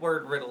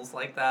riddles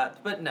like that,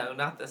 but no,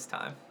 not this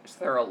time. Is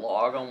there a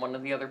log on one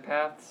of the other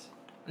paths?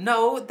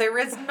 No, there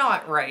is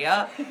not,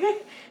 Rhea.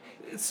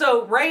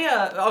 So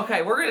Rhea,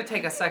 okay, we're gonna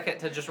take a second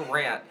to just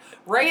rant.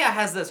 Rhea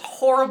has this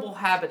horrible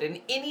habit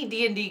in any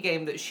D&D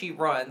game that she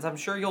runs. I'm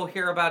sure you'll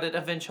hear about it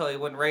eventually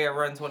when Rhea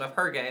runs one of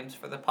her games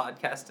for the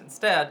podcast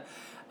instead.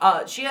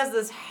 She has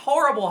this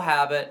horrible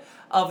habit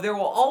of there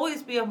will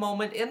always be a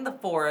moment in the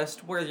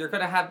forest where you're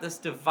gonna have this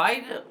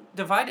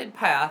divided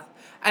path,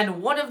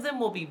 and one of them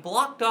will be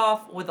blocked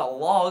off with a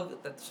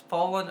log that's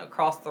fallen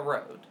across the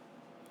road.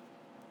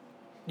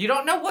 You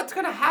don't know what's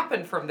going to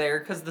happen from there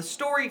because the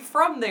story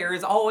from there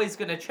is always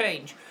going to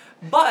change.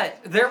 But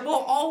there will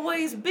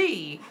always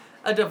be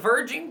a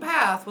diverging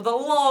path with a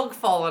log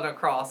falling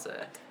across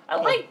it. I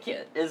like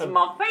it. It's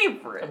my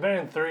favorite. I've been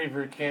in 3 of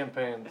your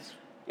campaigns.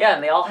 Yeah,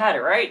 and they all had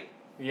it right.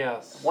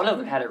 Yes. One of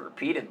them had it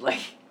repeatedly.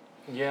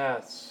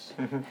 Yes.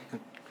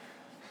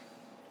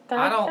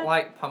 I don't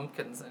like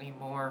pumpkins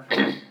anymore.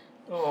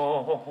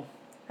 Oh.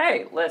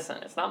 Hey,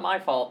 listen, it's not my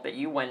fault that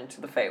you went into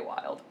the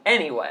Feywild.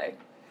 Anyway.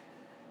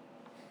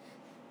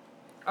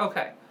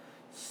 Okay,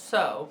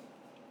 so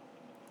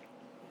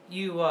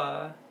you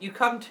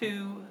come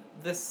to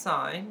this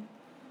sign,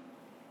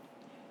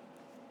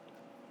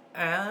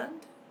 and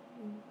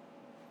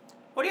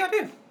what do y'all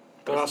do?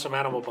 Throw out some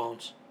animal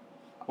bones.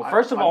 Well,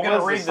 first of all, I'm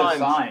gonna what does read the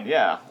sign.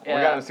 Yeah, we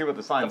Yeah. gotta see what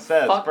the sign The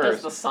says fuck first.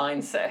 does the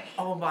sign say?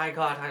 Oh my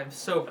god, I'm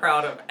so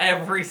proud of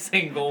every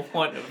single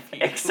one of you.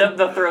 Except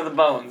the throw the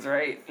bones,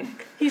 right?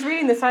 He's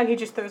reading the sign, he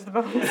just throws the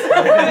bones.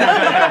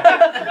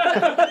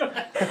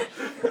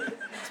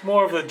 It's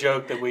more of a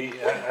joke that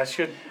I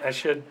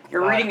should.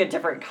 You're reading a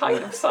different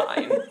kind of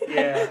sign.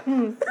 Yeah.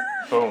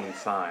 Bone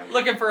sign.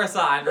 Looking for a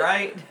sign,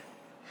 right?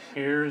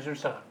 Here's your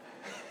sign.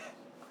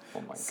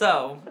 Oh my god.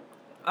 So,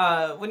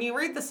 when you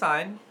read the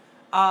sign,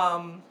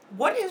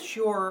 what is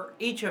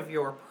each of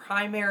your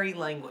primary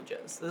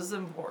languages? This is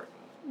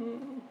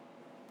important.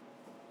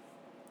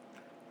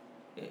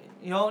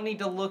 You don't need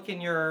to look in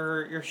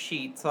your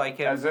sheets like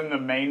As in the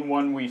main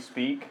one we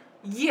speak,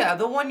 yeah,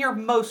 the one you're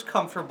most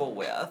comfortable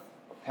with.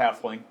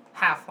 halfling.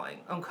 Halfling,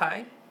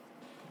 okay.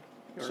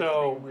 Your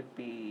So- thing would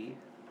be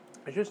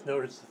I just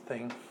noticed a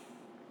thing.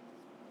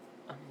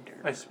 under.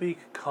 I speak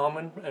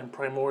common and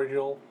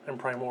primordial.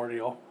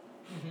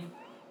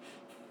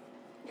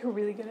 You're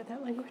really good at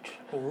that language.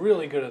 I'm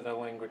really good at that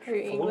language. Are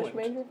you English Fluent.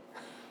 major?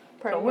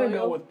 I'm going to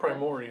go Primordial? with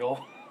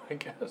primordial, I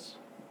guess.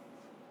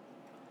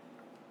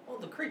 Well,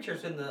 the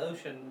creatures in the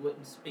ocean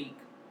wouldn't speak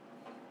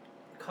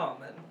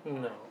common,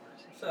 No.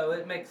 so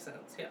it makes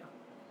sense, yeah.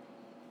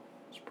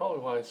 It's probably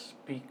why I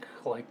speak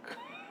like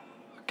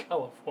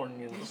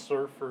Californian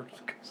surfers,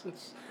 because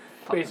it's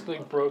basically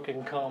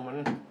broken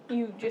common.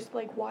 You just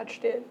like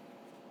watched it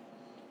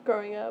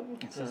growing up.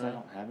 It says I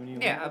don't have any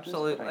Yeah, languages,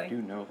 but I absolutely.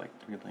 do know like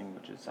 3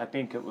 languages. I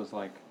think it was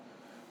like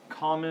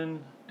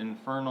common,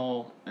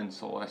 infernal, and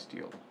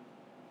celestial.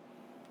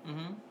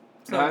 Mm-hmm.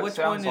 So That which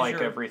sounds one is like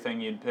your...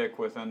 everything you'd pick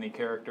with any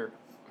character.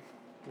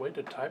 Way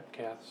to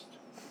typecast.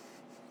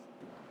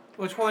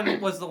 Which one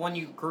was the one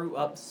you grew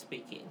up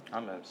speaking?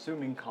 I'm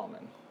assuming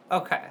common.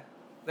 Okay,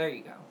 there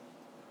you go.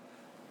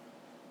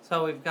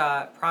 So we've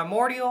got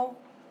primordial,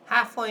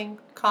 halfling,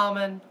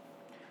 common.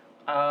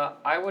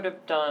 I would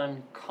have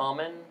done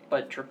common,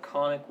 but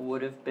draconic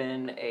would have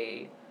been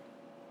a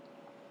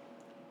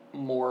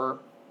more.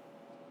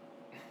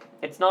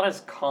 It's not as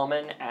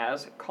common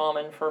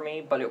for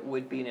me, but it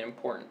would be an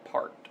important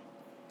part.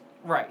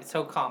 Right,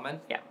 so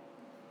common.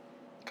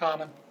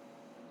 Common.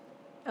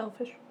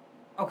 Elfish.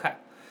 Okay.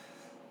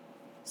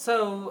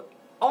 So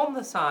on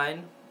the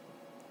sign,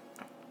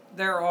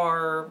 there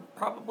are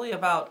probably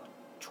about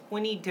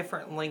 20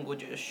 different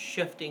languages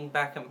shifting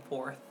back and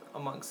forth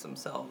amongst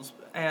themselves.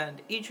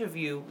 And each of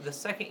you, the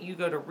second you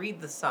go to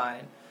read the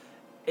sign,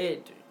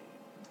 it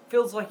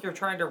feels like you're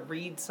trying to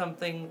read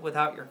something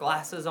without your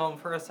glasses on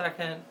for a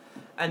second.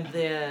 And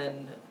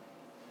then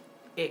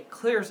it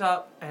clears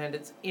up and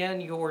it's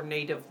in your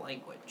native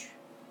language.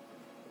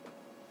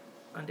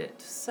 And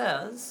it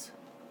says,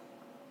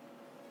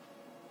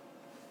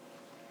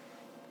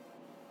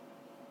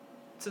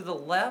 to the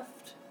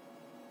left,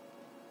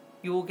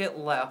 you will get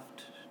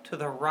left. To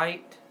the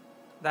right,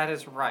 that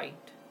is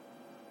right.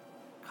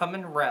 Come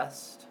and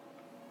rest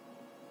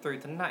through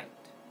the night.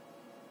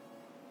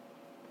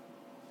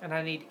 And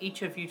I need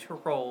each of you to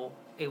roll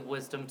a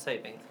wisdom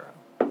saving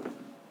throw.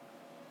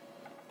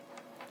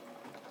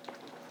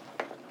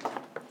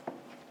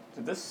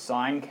 Did this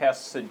sign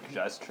cast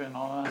suggestion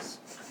on us?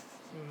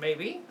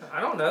 Maybe. I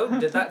don't know.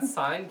 Did that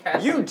sign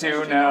cast You do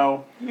suggestion?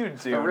 know. You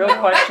do The real know.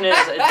 question is,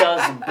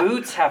 does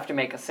Boots have to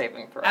make a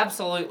saving throw?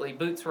 Absolutely.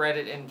 Boots read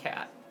it in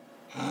cat.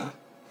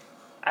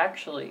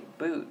 Actually,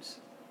 Boots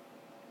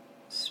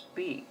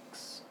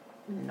speaks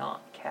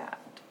not cat.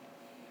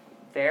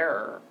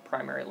 Their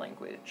primary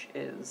language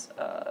is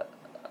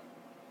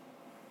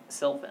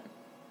Sylvan.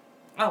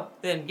 Oh,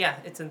 then yeah,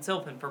 it's in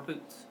Sylvan for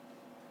Boots.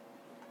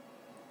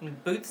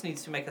 And Boots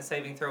needs to make a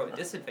saving throw at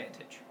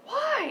disadvantage.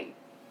 Why?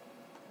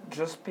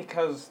 Just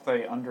because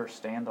they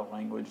understand the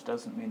language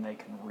doesn't mean they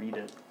can read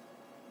it.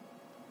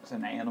 It's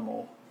an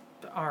animal.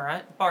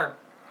 Alright, Barb.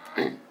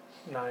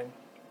 9.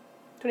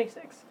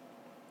 26.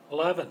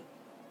 11.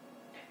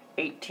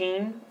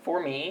 18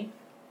 for me,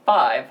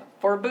 5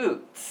 for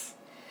Boots.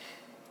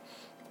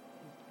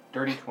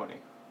 Dirty 20.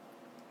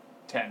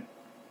 10.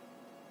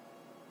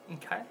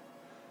 Okay.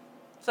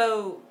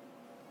 So,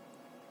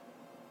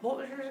 what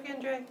was yours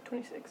again, Jay?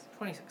 26.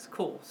 26.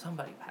 Cool.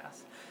 Somebody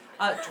passed.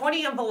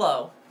 20 and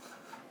below.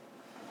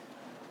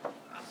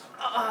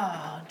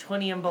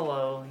 20 and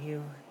below.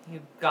 You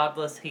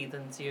godless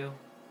heathens, you.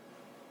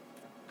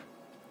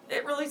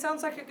 It really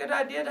sounds like a good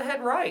idea to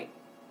head right.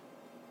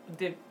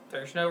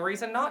 There's no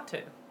reason not to.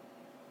 As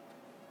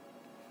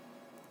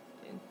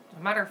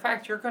a matter of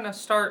fact, you're going to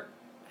start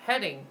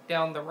heading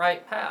down the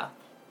right path.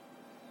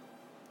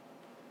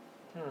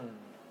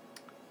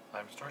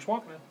 I'm starts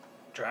walking,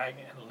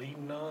 dragging and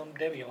leading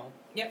Debbie on.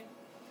 Yep.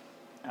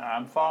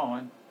 I'm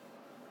following.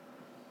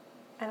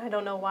 And I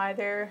don't know why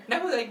they're.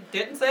 No, they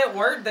didn't say a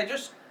word. They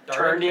just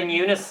started Turned in heading.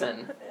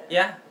 unison.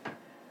 Yeah.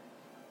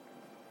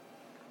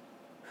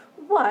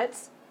 What?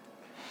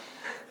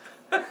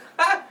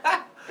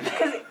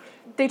 Because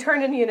they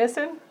turned in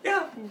unison?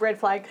 Yeah. Red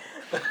flag.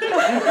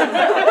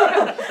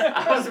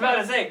 I was about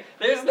to say,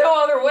 there's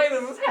no other way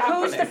this is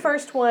happening. Who's the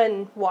first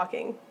one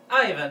walking?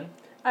 Ivan.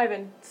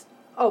 Ivan.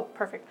 Oh,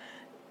 perfect.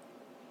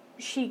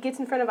 She gets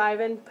in front of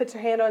Ivan, puts her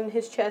hand on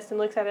his chest, and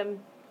looks at him.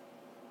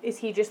 Is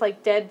he just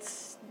like dead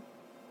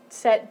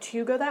set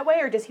to go that way,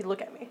 or does he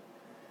look at me?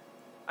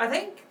 I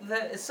think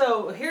that,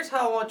 so here's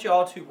how I want you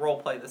all to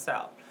roleplay this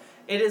out.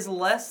 It is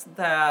less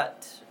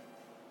that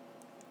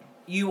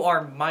you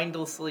are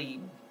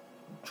mindlessly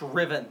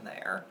driven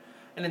there,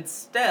 and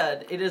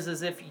instead it is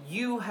as if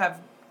you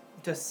have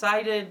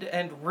decided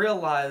and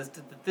realized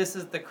that this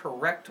is the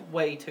correct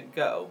way to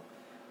go,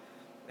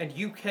 and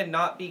you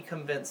cannot be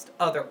convinced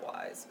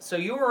otherwise. So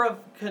you are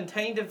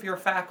contained of your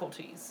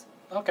faculties.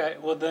 Okay,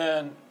 well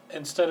then,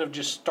 instead of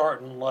just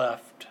starting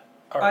left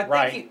or I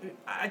right,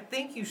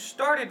 think you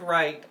started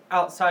right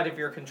outside of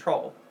your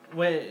control.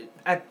 When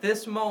at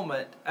this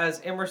moment,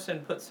 as Emerson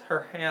puts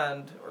her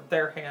hand or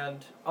their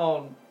hand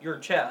on your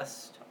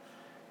chest,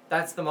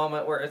 that's the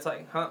moment where it's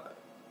like, huh?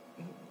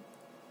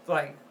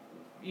 Like,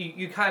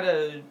 you kind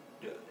of,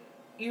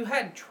 you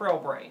had trail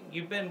brain.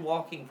 You've been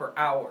walking for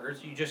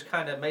hours. You just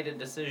kind of made a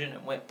decision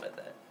and went with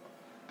it.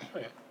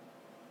 okay.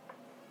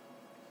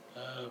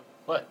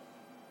 What?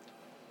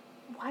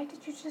 Why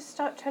did you just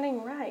start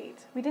turning right?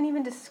 We didn't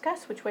even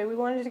discuss which way we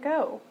wanted to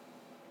go.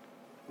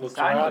 The Looks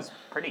sign around. was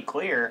pretty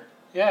clear.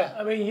 Yeah.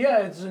 I mean, yeah,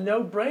 it's a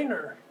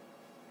no-brainer.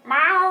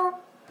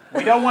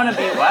 We don't want to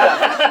be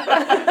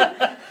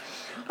left.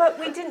 But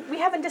we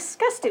haven't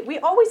discussed it. We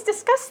always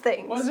discuss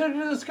things. What's there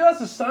to discuss?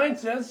 The sign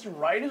says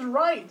right is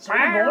right, so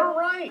we're going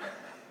right.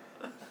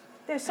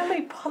 There's so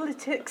many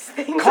politics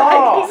things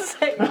Call. I can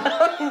say.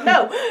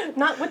 No,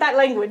 not with that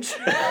language.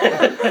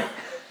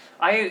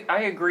 I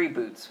agree,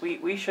 Boots.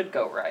 We should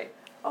go right.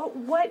 Oh,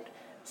 what?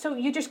 So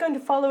you're just going to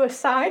follow a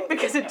sign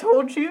because it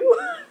told you?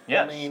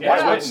 Yes. I mean, why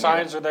that's what wouldn't you?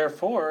 signs are there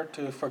for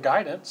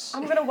guidance.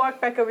 I'm going to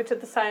walk back over to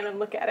the sign and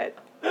look at it.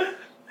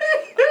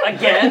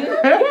 Again?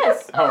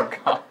 Yes. Oh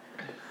god.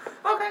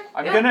 Okay.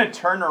 I'm yeah. gonna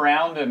turn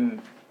around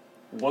and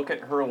look at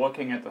her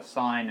looking at the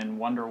sign and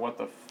wonder what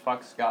the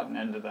fuck's gotten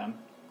into them.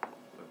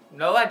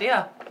 No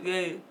idea.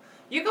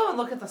 You go and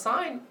look at the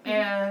sign,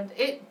 and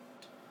it.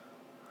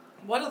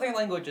 What other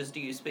languages do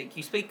you speak?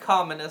 You speak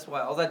Common as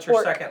well. That's your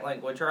Orc. second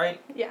language,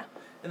 right? Yeah.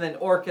 And then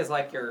Orc is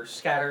like your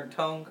scattered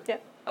tongue.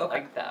 Yep. I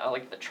like that. I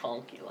like the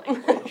chunky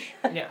language.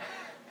 Yeah.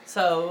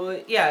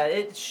 So yeah,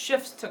 it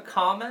shifts to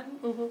Common,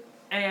 Mm-hmm.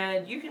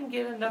 and you can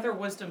get another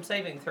Wisdom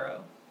saving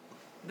throw.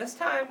 This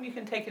time you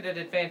can take it at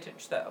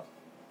advantage, though.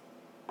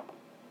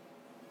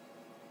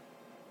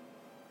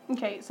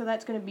 Okay, so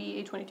that's going to be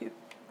a 22.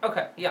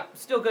 Okay. Yeah.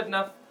 Still good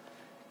enough.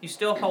 You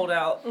still hold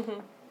out. Mm-hmm.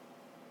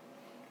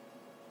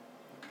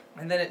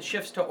 And then it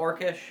shifts to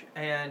Orcish,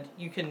 and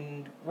you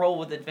can roll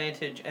with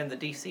advantage, and the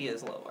DC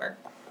is lower.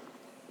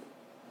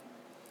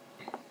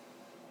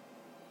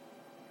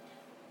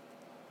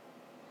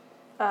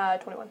 Uh,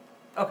 21.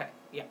 Okay,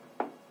 yeah.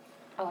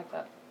 I like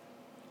that.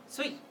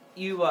 Sweet.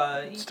 You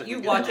Still you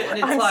good. watch it, and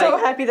it's I'm like so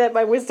happy that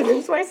my wisdom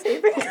is my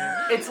saving.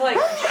 it's like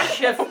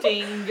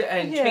shifting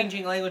and Yeah.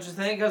 changing languages.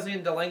 Then it goes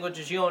into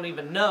languages you don't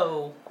even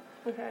know.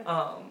 Okay.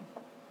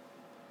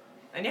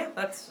 And yeah,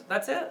 that's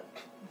it.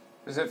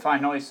 Does it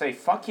finally say,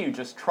 fuck you,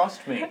 just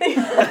trust me?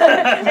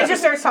 It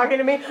just starts talking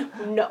to me.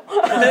 No.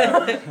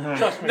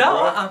 Trust me,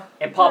 No, bro.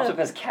 It pops up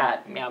as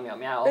cat. Meow, meow,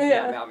 meow.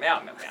 Yeah. Meow,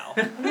 meow, meow, meow,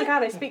 meow. Oh my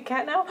god, I speak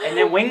cat now? And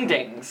then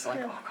wingdings. Like,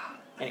 oh god.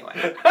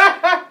 Anyway.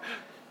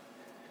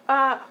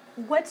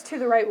 What's to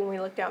the right when we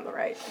look down the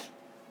right?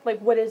 Like,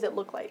 what does it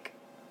look like?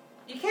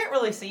 you can't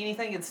really see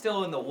anything. It's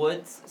still in the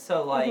woods,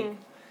 so like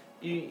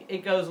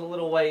it goes a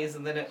little ways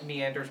and then it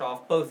meanders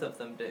off. Both of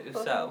them do.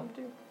 Both so of them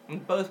do.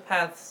 and both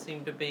paths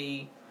seem to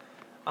be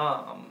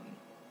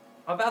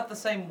about the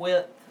same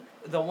width.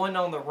 The one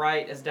on the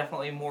right is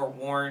definitely more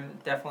worn.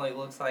 Definitely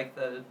looks like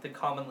the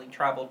commonly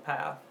traveled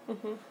path.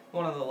 Mhm.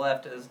 One on the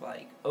left is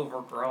like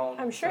overgrown.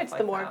 I'm sure stuff it's like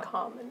the more that.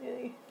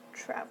 commonly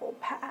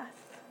traveled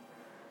path.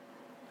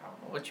 I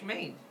don't know what you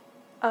mean.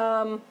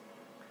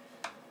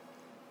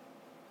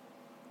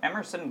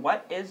 Emerson,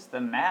 what is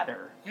the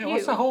matter? Yeah,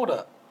 what's You. the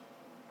holdup?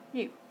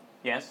 You.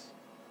 Yes?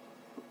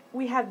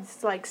 We have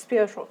this, like,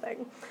 spiritual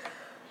thing.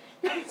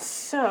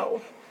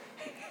 So,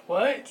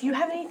 What? do you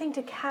have anything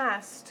to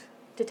cast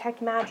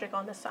Detect Magic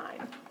on the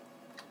sign?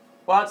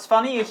 Well, it's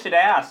funny you should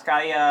ask.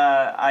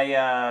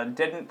 I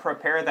didn't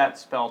prepare that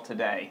spell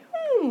today.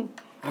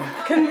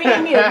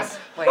 Convenience.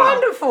 Wait.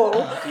 Wonderful.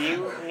 Do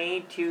you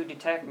need to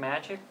detect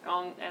magic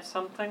on at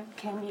something?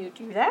 Can you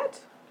do that?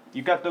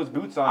 You got those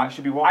boots on. You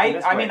should be walking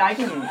this way. I mean,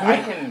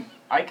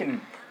 I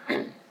can.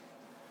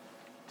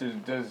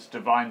 Does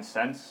Divine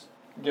Sense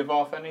give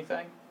off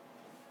anything?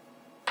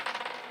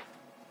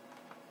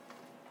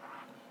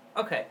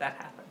 Okay, that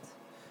happens.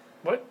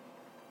 What?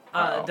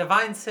 Uh-oh.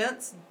 Divine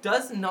Sense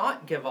does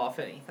not give off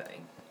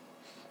anything.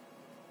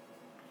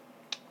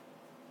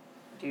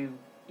 Do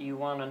you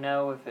want to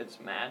know if it's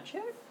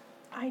magic?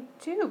 I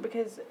do,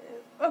 because...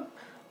 okay,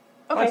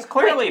 Well, it's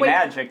clearly wait,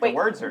 magic. wait, the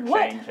words are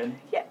what? changing.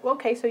 Yeah,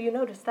 okay, so you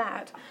noticed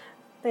that.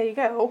 There you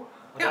go.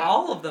 Yeah,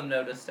 all of them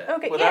noticed it.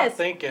 Okay, Without yes.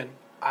 thinking,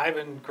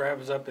 Ivan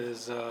grabs up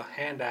his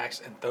hand axe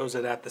and throws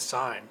it at the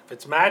sign. If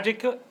it's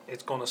magic,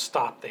 it's going to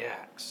stop the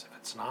axe. If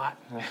it's not,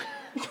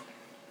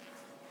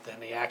 then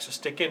the axe will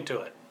stick into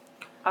it.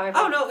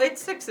 Oh no, it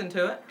sticks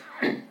into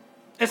it.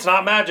 It's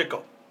not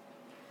magical.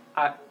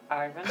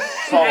 Ivan?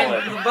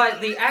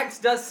 But the axe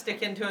does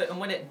stick into it, and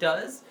when it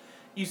does,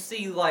 you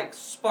see like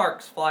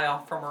sparks fly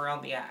off from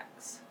around the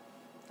axe.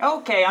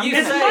 Okay, I'm You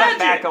gonna say step magic.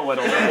 back a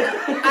little bit.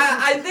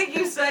 I think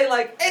you say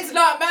like, it's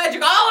not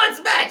magic. Oh,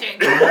 it's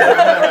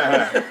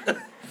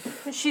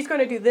magic. She's going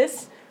to do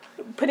this,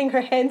 putting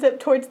her hands up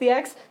towards the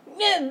axe.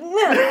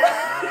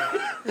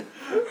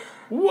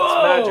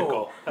 Whoa! It's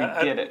magical. You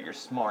get it. You're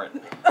smart.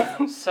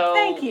 So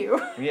Thank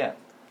you. Yeah.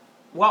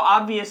 Well,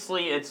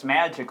 obviously it's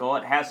magical.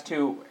 It has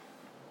to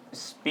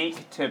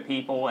speak to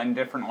people in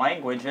different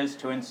languages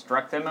to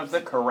instruct them of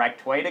the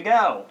correct way to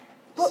go.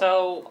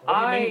 So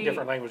What do you mean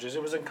different languages?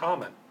 It was in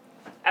common.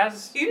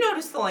 as You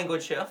noticed the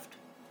language shift.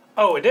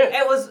 Oh, it did.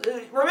 It was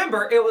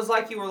remember, it was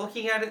like you were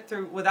looking at it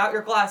through without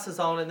your glasses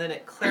on, and then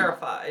it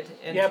clarified.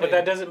 Yeah, but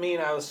that doesn't mean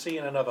I was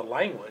seeing another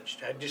language.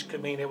 That just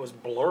could mean it was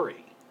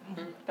blurry.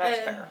 that's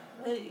fair.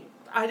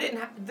 I didn't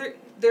have,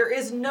 there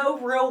is no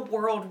real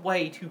world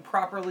way to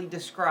properly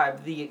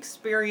describe the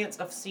experience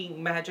of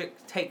seeing magic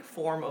take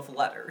form of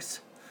letters.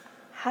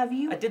 Have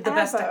you I did the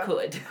best I ever-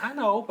 could. I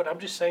know, but I'm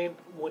just saying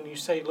when you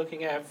say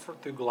looking at it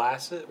through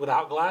glasses,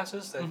 without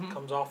glasses, that Mhm.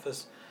 comes off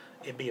as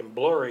it being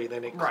blurry.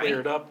 Then it Right.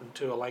 cleared up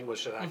into a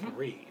language that I can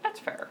read. That's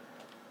fair.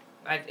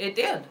 It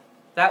did.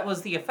 That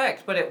was the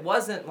effect, but it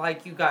wasn't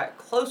like you got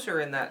closer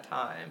in that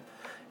time.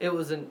 It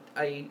was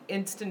a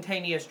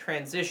instantaneous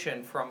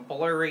transition from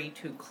blurry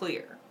to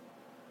clear.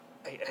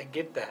 I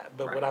get that,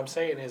 but Right. what I'm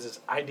saying is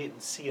I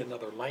didn't see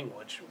another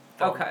language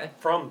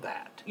from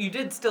that. You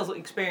did still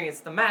experience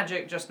the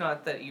magic, just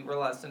not that you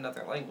realized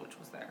another language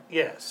was there.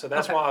 Yes, so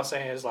that's Okay. why I was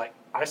saying is like,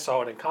 I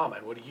saw it in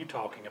common. What are you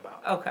talking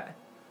about? Okay.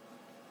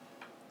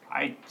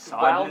 I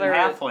saw While it in they're-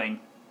 halfling.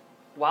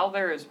 While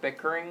there is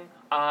bickering,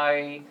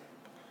 I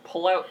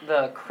pull out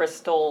the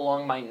crystal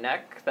along my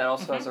neck that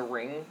also has a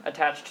ring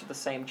attached to the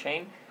same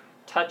chain,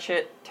 touch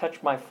it,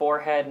 touch my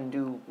forehead, and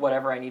do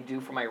whatever I need to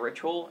do for my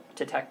ritual,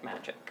 detect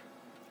magic.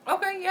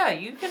 Okay, yeah,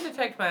 you can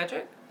detect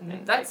magic.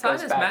 And That it sign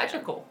goes is back in.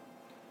 magical.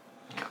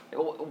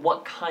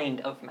 What kind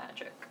of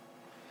magic?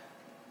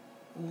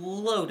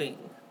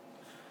 Loading.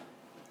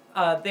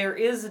 There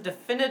is a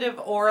definitive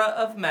aura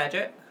of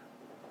magic.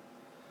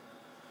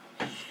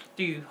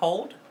 Do you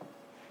hold?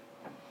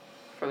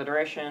 For the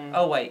duration,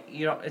 Oh wait,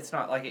 you don't. It's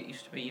not like it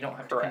used to be. You don't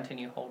have Correct. to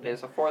continue it holding.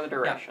 is for the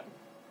duration.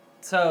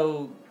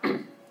 So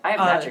I have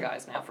Uh, magic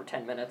eyes now for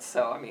 10 minutes,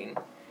 so I mean,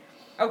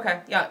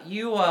 okay, yeah,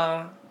 you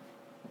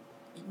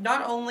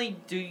not only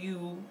do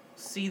you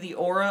see the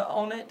aura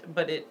on it,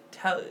 but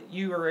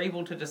you are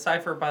able to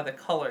decipher by the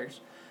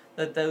colors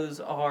that those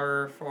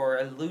are for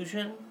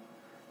illusion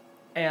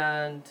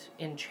and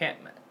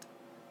enchantment.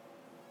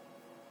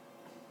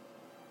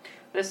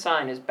 this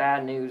sign is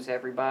bad news,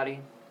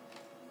 everybody.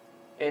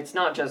 It's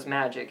not just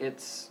magic,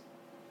 it's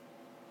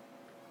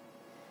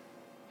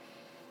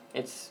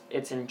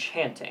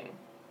enchanting.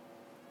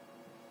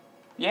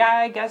 Yeah,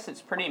 I guess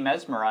it's pretty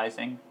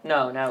mesmerizing.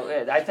 No,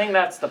 I think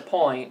that's the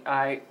point.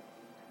 Why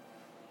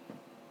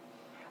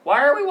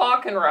are we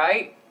walking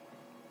right?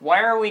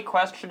 Why are we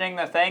questioning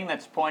the thing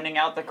that's pointing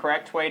out the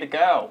correct way to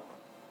go?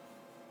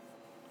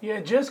 Yeah,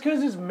 just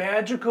because it's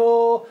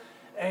magical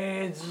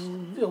and it's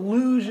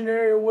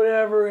illusionary or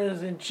whatever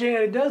is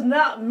enchanted does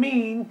not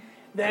mean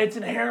that it's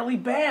inherently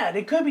bad.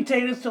 It could be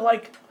taking us to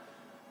like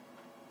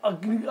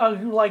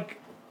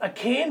a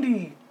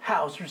candy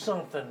house or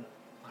something.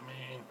 I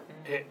mean,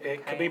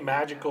 it could be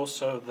magical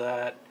so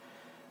that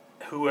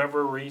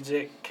whoever reads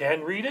it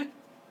can read it.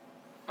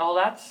 Oh,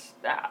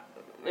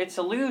 it's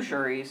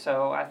illusory,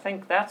 so I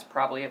think that's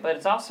probably it. But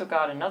it's also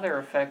got another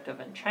effect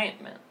of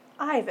enchantment.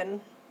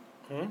 Ivan,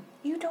 Hmm?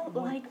 you don't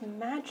like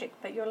magic,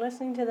 but you're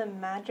listening to the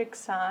magic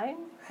sign?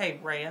 Hey,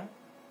 Rhea,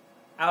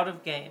 out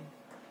of game.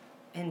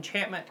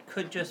 Enchantment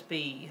could just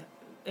be,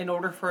 in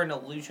order for an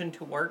illusion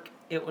to work,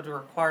 it would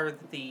require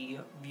that the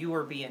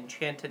viewer be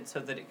enchanted so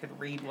that it could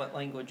read what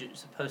language it's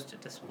supposed to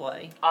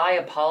display. I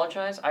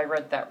apologize, I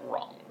read that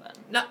wrong then.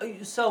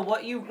 No, so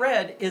what you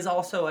read is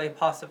also a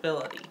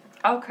possibility.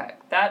 Okay,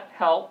 that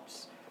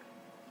helps.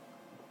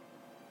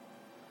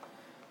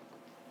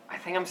 I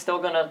think I'm still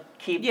gonna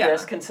keep Yeah.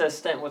 this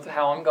consistent with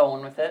how I'm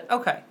going with it.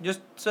 Okay, just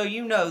so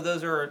you know,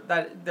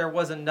 that there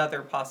was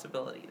another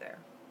possibility there.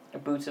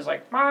 And Boots is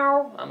like,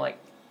 meow. I'm like,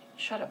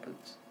 shut up,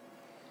 Boots.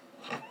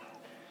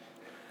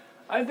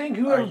 I think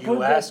Are whoever you put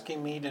that,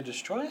 asking me to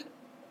destroy it?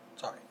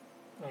 Sorry.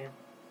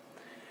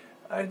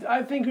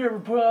 I think whoever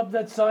put up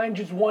that sign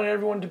just wanted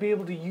everyone to be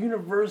able to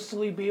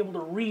universally be able to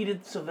read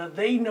it so that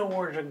they know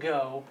where to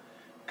go,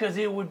 because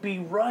it would be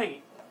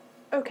right.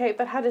 Okay,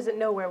 but how does it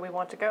know where we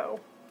want to go?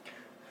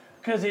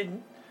 Because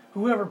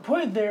whoever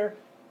put it there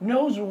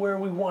knows where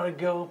we want to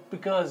go,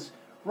 because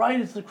right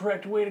is the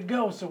correct way to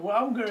go. So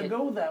I'm going to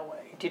go that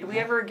way. Did we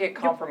ever get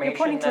confirmation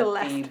pointing to that the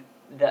left.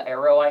 the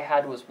arrow I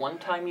had was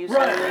one-time use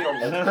Right.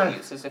 only or multiple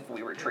uses if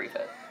we retrieve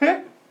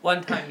it?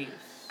 One-time use.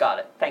 Got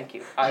it. Thank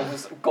you. I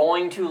was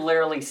going to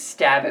literally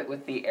stab it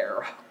with the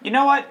arrow. You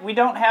know what? We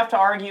don't have to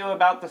argue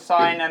about the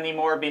sign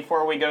anymore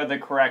before we go the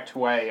correct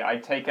way. I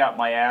take out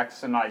my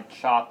axe and I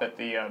chop at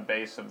the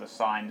base of the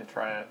sign to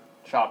try to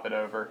chop it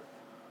over.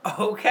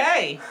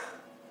 Okay.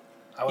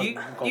 That was You-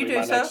 going you to be do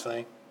my so? next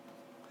thing.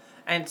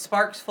 And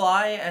sparks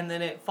fly, and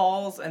then it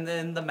falls, and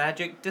then the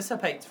magic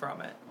dissipates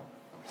from it.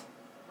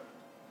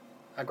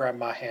 I grabbed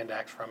my hand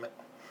axe from it.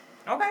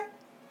 Okay.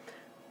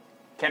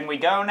 Can we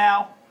go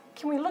now?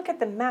 Can we look at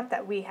the map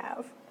that we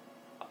have?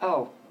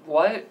 Oh,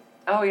 what?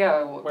 Oh,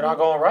 yeah. We're not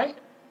going right?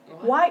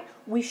 Why?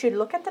 We should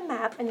look at the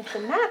map, and if the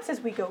map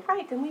says we go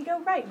right, then we go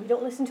right. We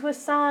don't listen to a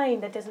sign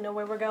that doesn't know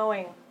where we're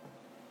going.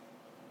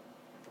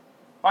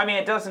 Well, I mean,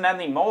 it doesn't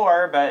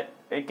anymore, but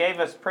it gave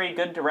us pretty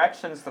good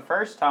directions the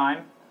first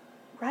time.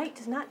 Right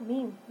does not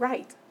mean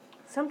right.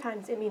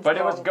 Sometimes it means But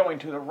it wrong. was going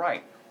to the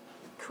right.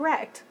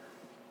 Correct,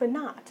 but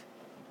not.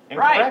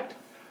 Incorrect.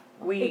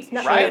 We It's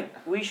not- should,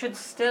 Right. we should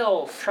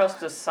still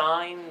trust a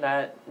sign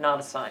not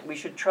a sign. We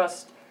should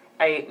trust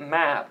a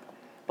map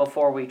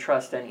before we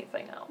trust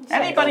anything else.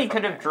 Anybody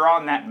could have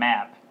drawn that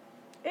map.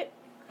 It-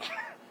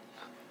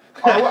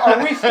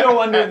 Are we still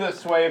under the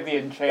sway of the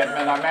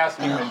enchantment? I'm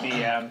asking the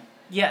DM.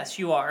 Yes,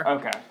 you are.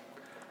 Okay.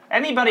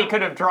 Anybody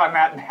could have drawn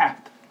that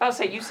map. I was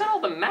say you said all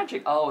the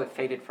magic. Oh, it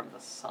faded from the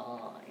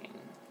sign.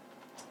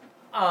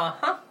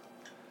 Uh-huh.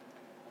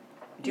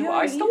 Do you're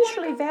I still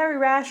usually very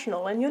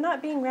rational, and you're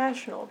not being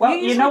rational. Well, you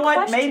you usually know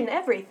what? question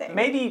everything.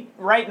 Maybe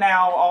right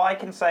now, all I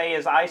can say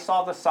is I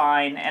saw the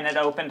sign and it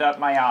opened up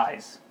my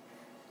eyes.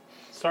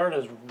 Start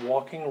as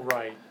walking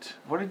right.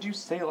 What did you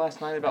say last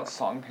night about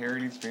song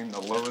parodies being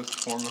the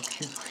lowest form of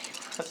humor?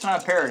 That's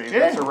not a parody.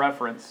 That's a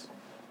reference.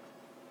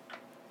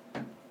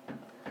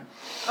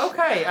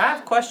 Okay, I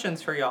have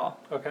questions for y'all.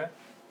 Okay.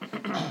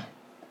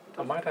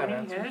 I might have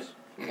answers.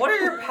 What are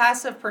your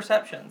passive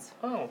perceptions?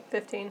 Oh.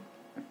 15.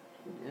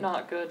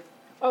 Not good.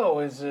 Oh,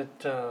 is it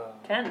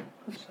 10.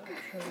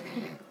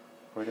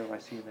 Where do I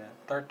see that?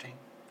 13.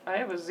 I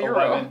have a 0.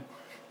 11.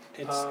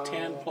 It's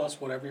 10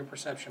 plus whatever your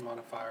perception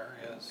modifier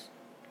is.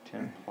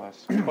 10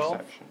 plus 12?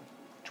 perception.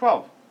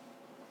 12.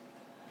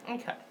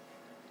 Okay.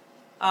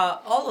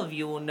 All of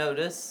you will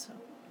notice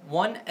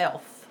one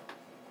elf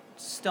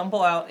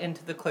stumble out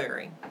into the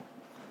clearing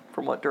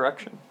From what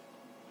direction?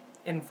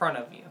 in front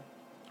of you.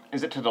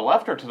 Is it to the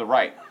left or to the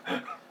right?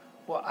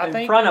 Well, I In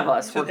think front of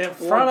us. We're in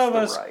towards front of the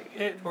us,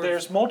 right.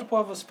 there's multiple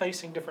of us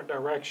facing different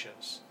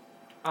directions.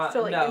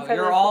 So, like, in No, front of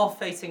you're the- all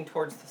facing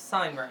towards the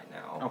sign right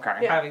now. Okay.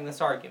 Yeah. Having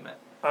this argument.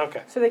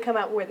 Okay. So they come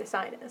out where the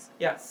sign is.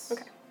 Yes.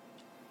 Okay.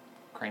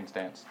 Crane's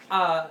dance.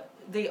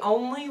 The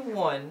only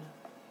one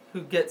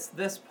who gets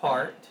this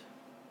part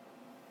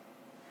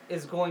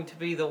is going to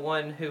be the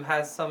one who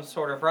has some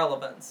sort of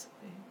relevance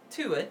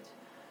to it.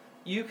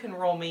 You can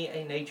roll me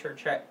a nature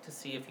check to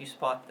see if you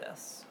spot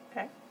this.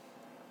 Okay.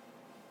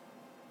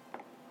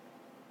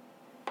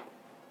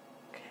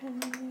 Okay.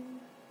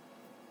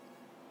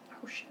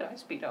 Oh shit, I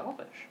speak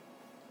Elvish.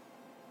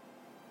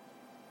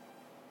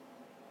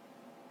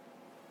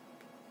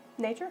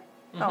 Nature?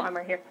 Mhm. Oh, I'm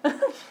right here.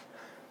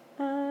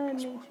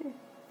 Nature.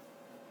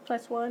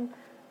 +1.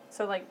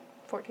 So like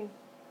 14.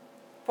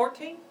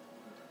 14?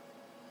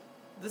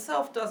 This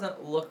elf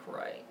doesn't look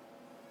right.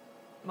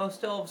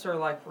 Most elves are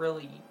like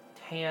really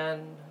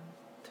tan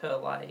to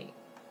like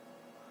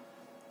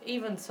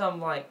even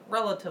some like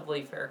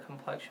relatively fair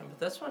complexion, but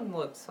this one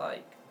looks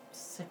like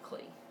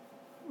sickly.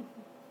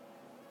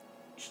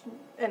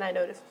 And I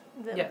notice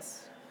them.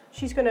 Yes.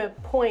 She's gonna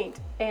point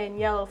and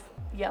yell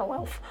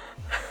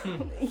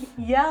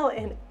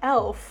in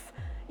elf.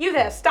 You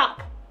there,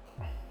 stop!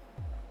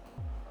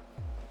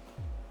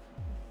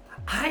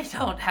 I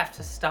don't have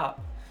to stop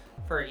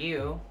for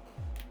you.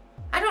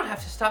 I don't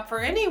have to stop for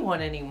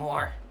anyone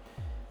anymore.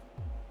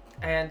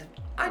 And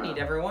I need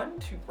everyone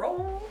to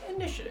roll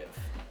initiative.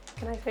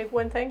 Can I say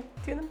one thing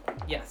to them?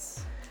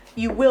 Yes.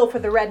 You will for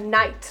the Red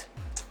Knight.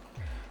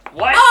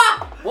 What?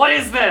 What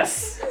is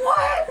this?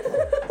 What?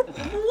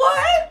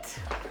 What?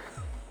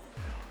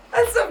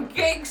 That's some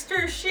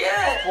gangster shit.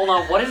 Hold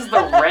on, what is the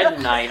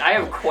Red Knight? I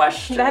have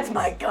questions. That's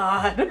my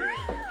god.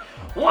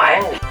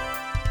 What?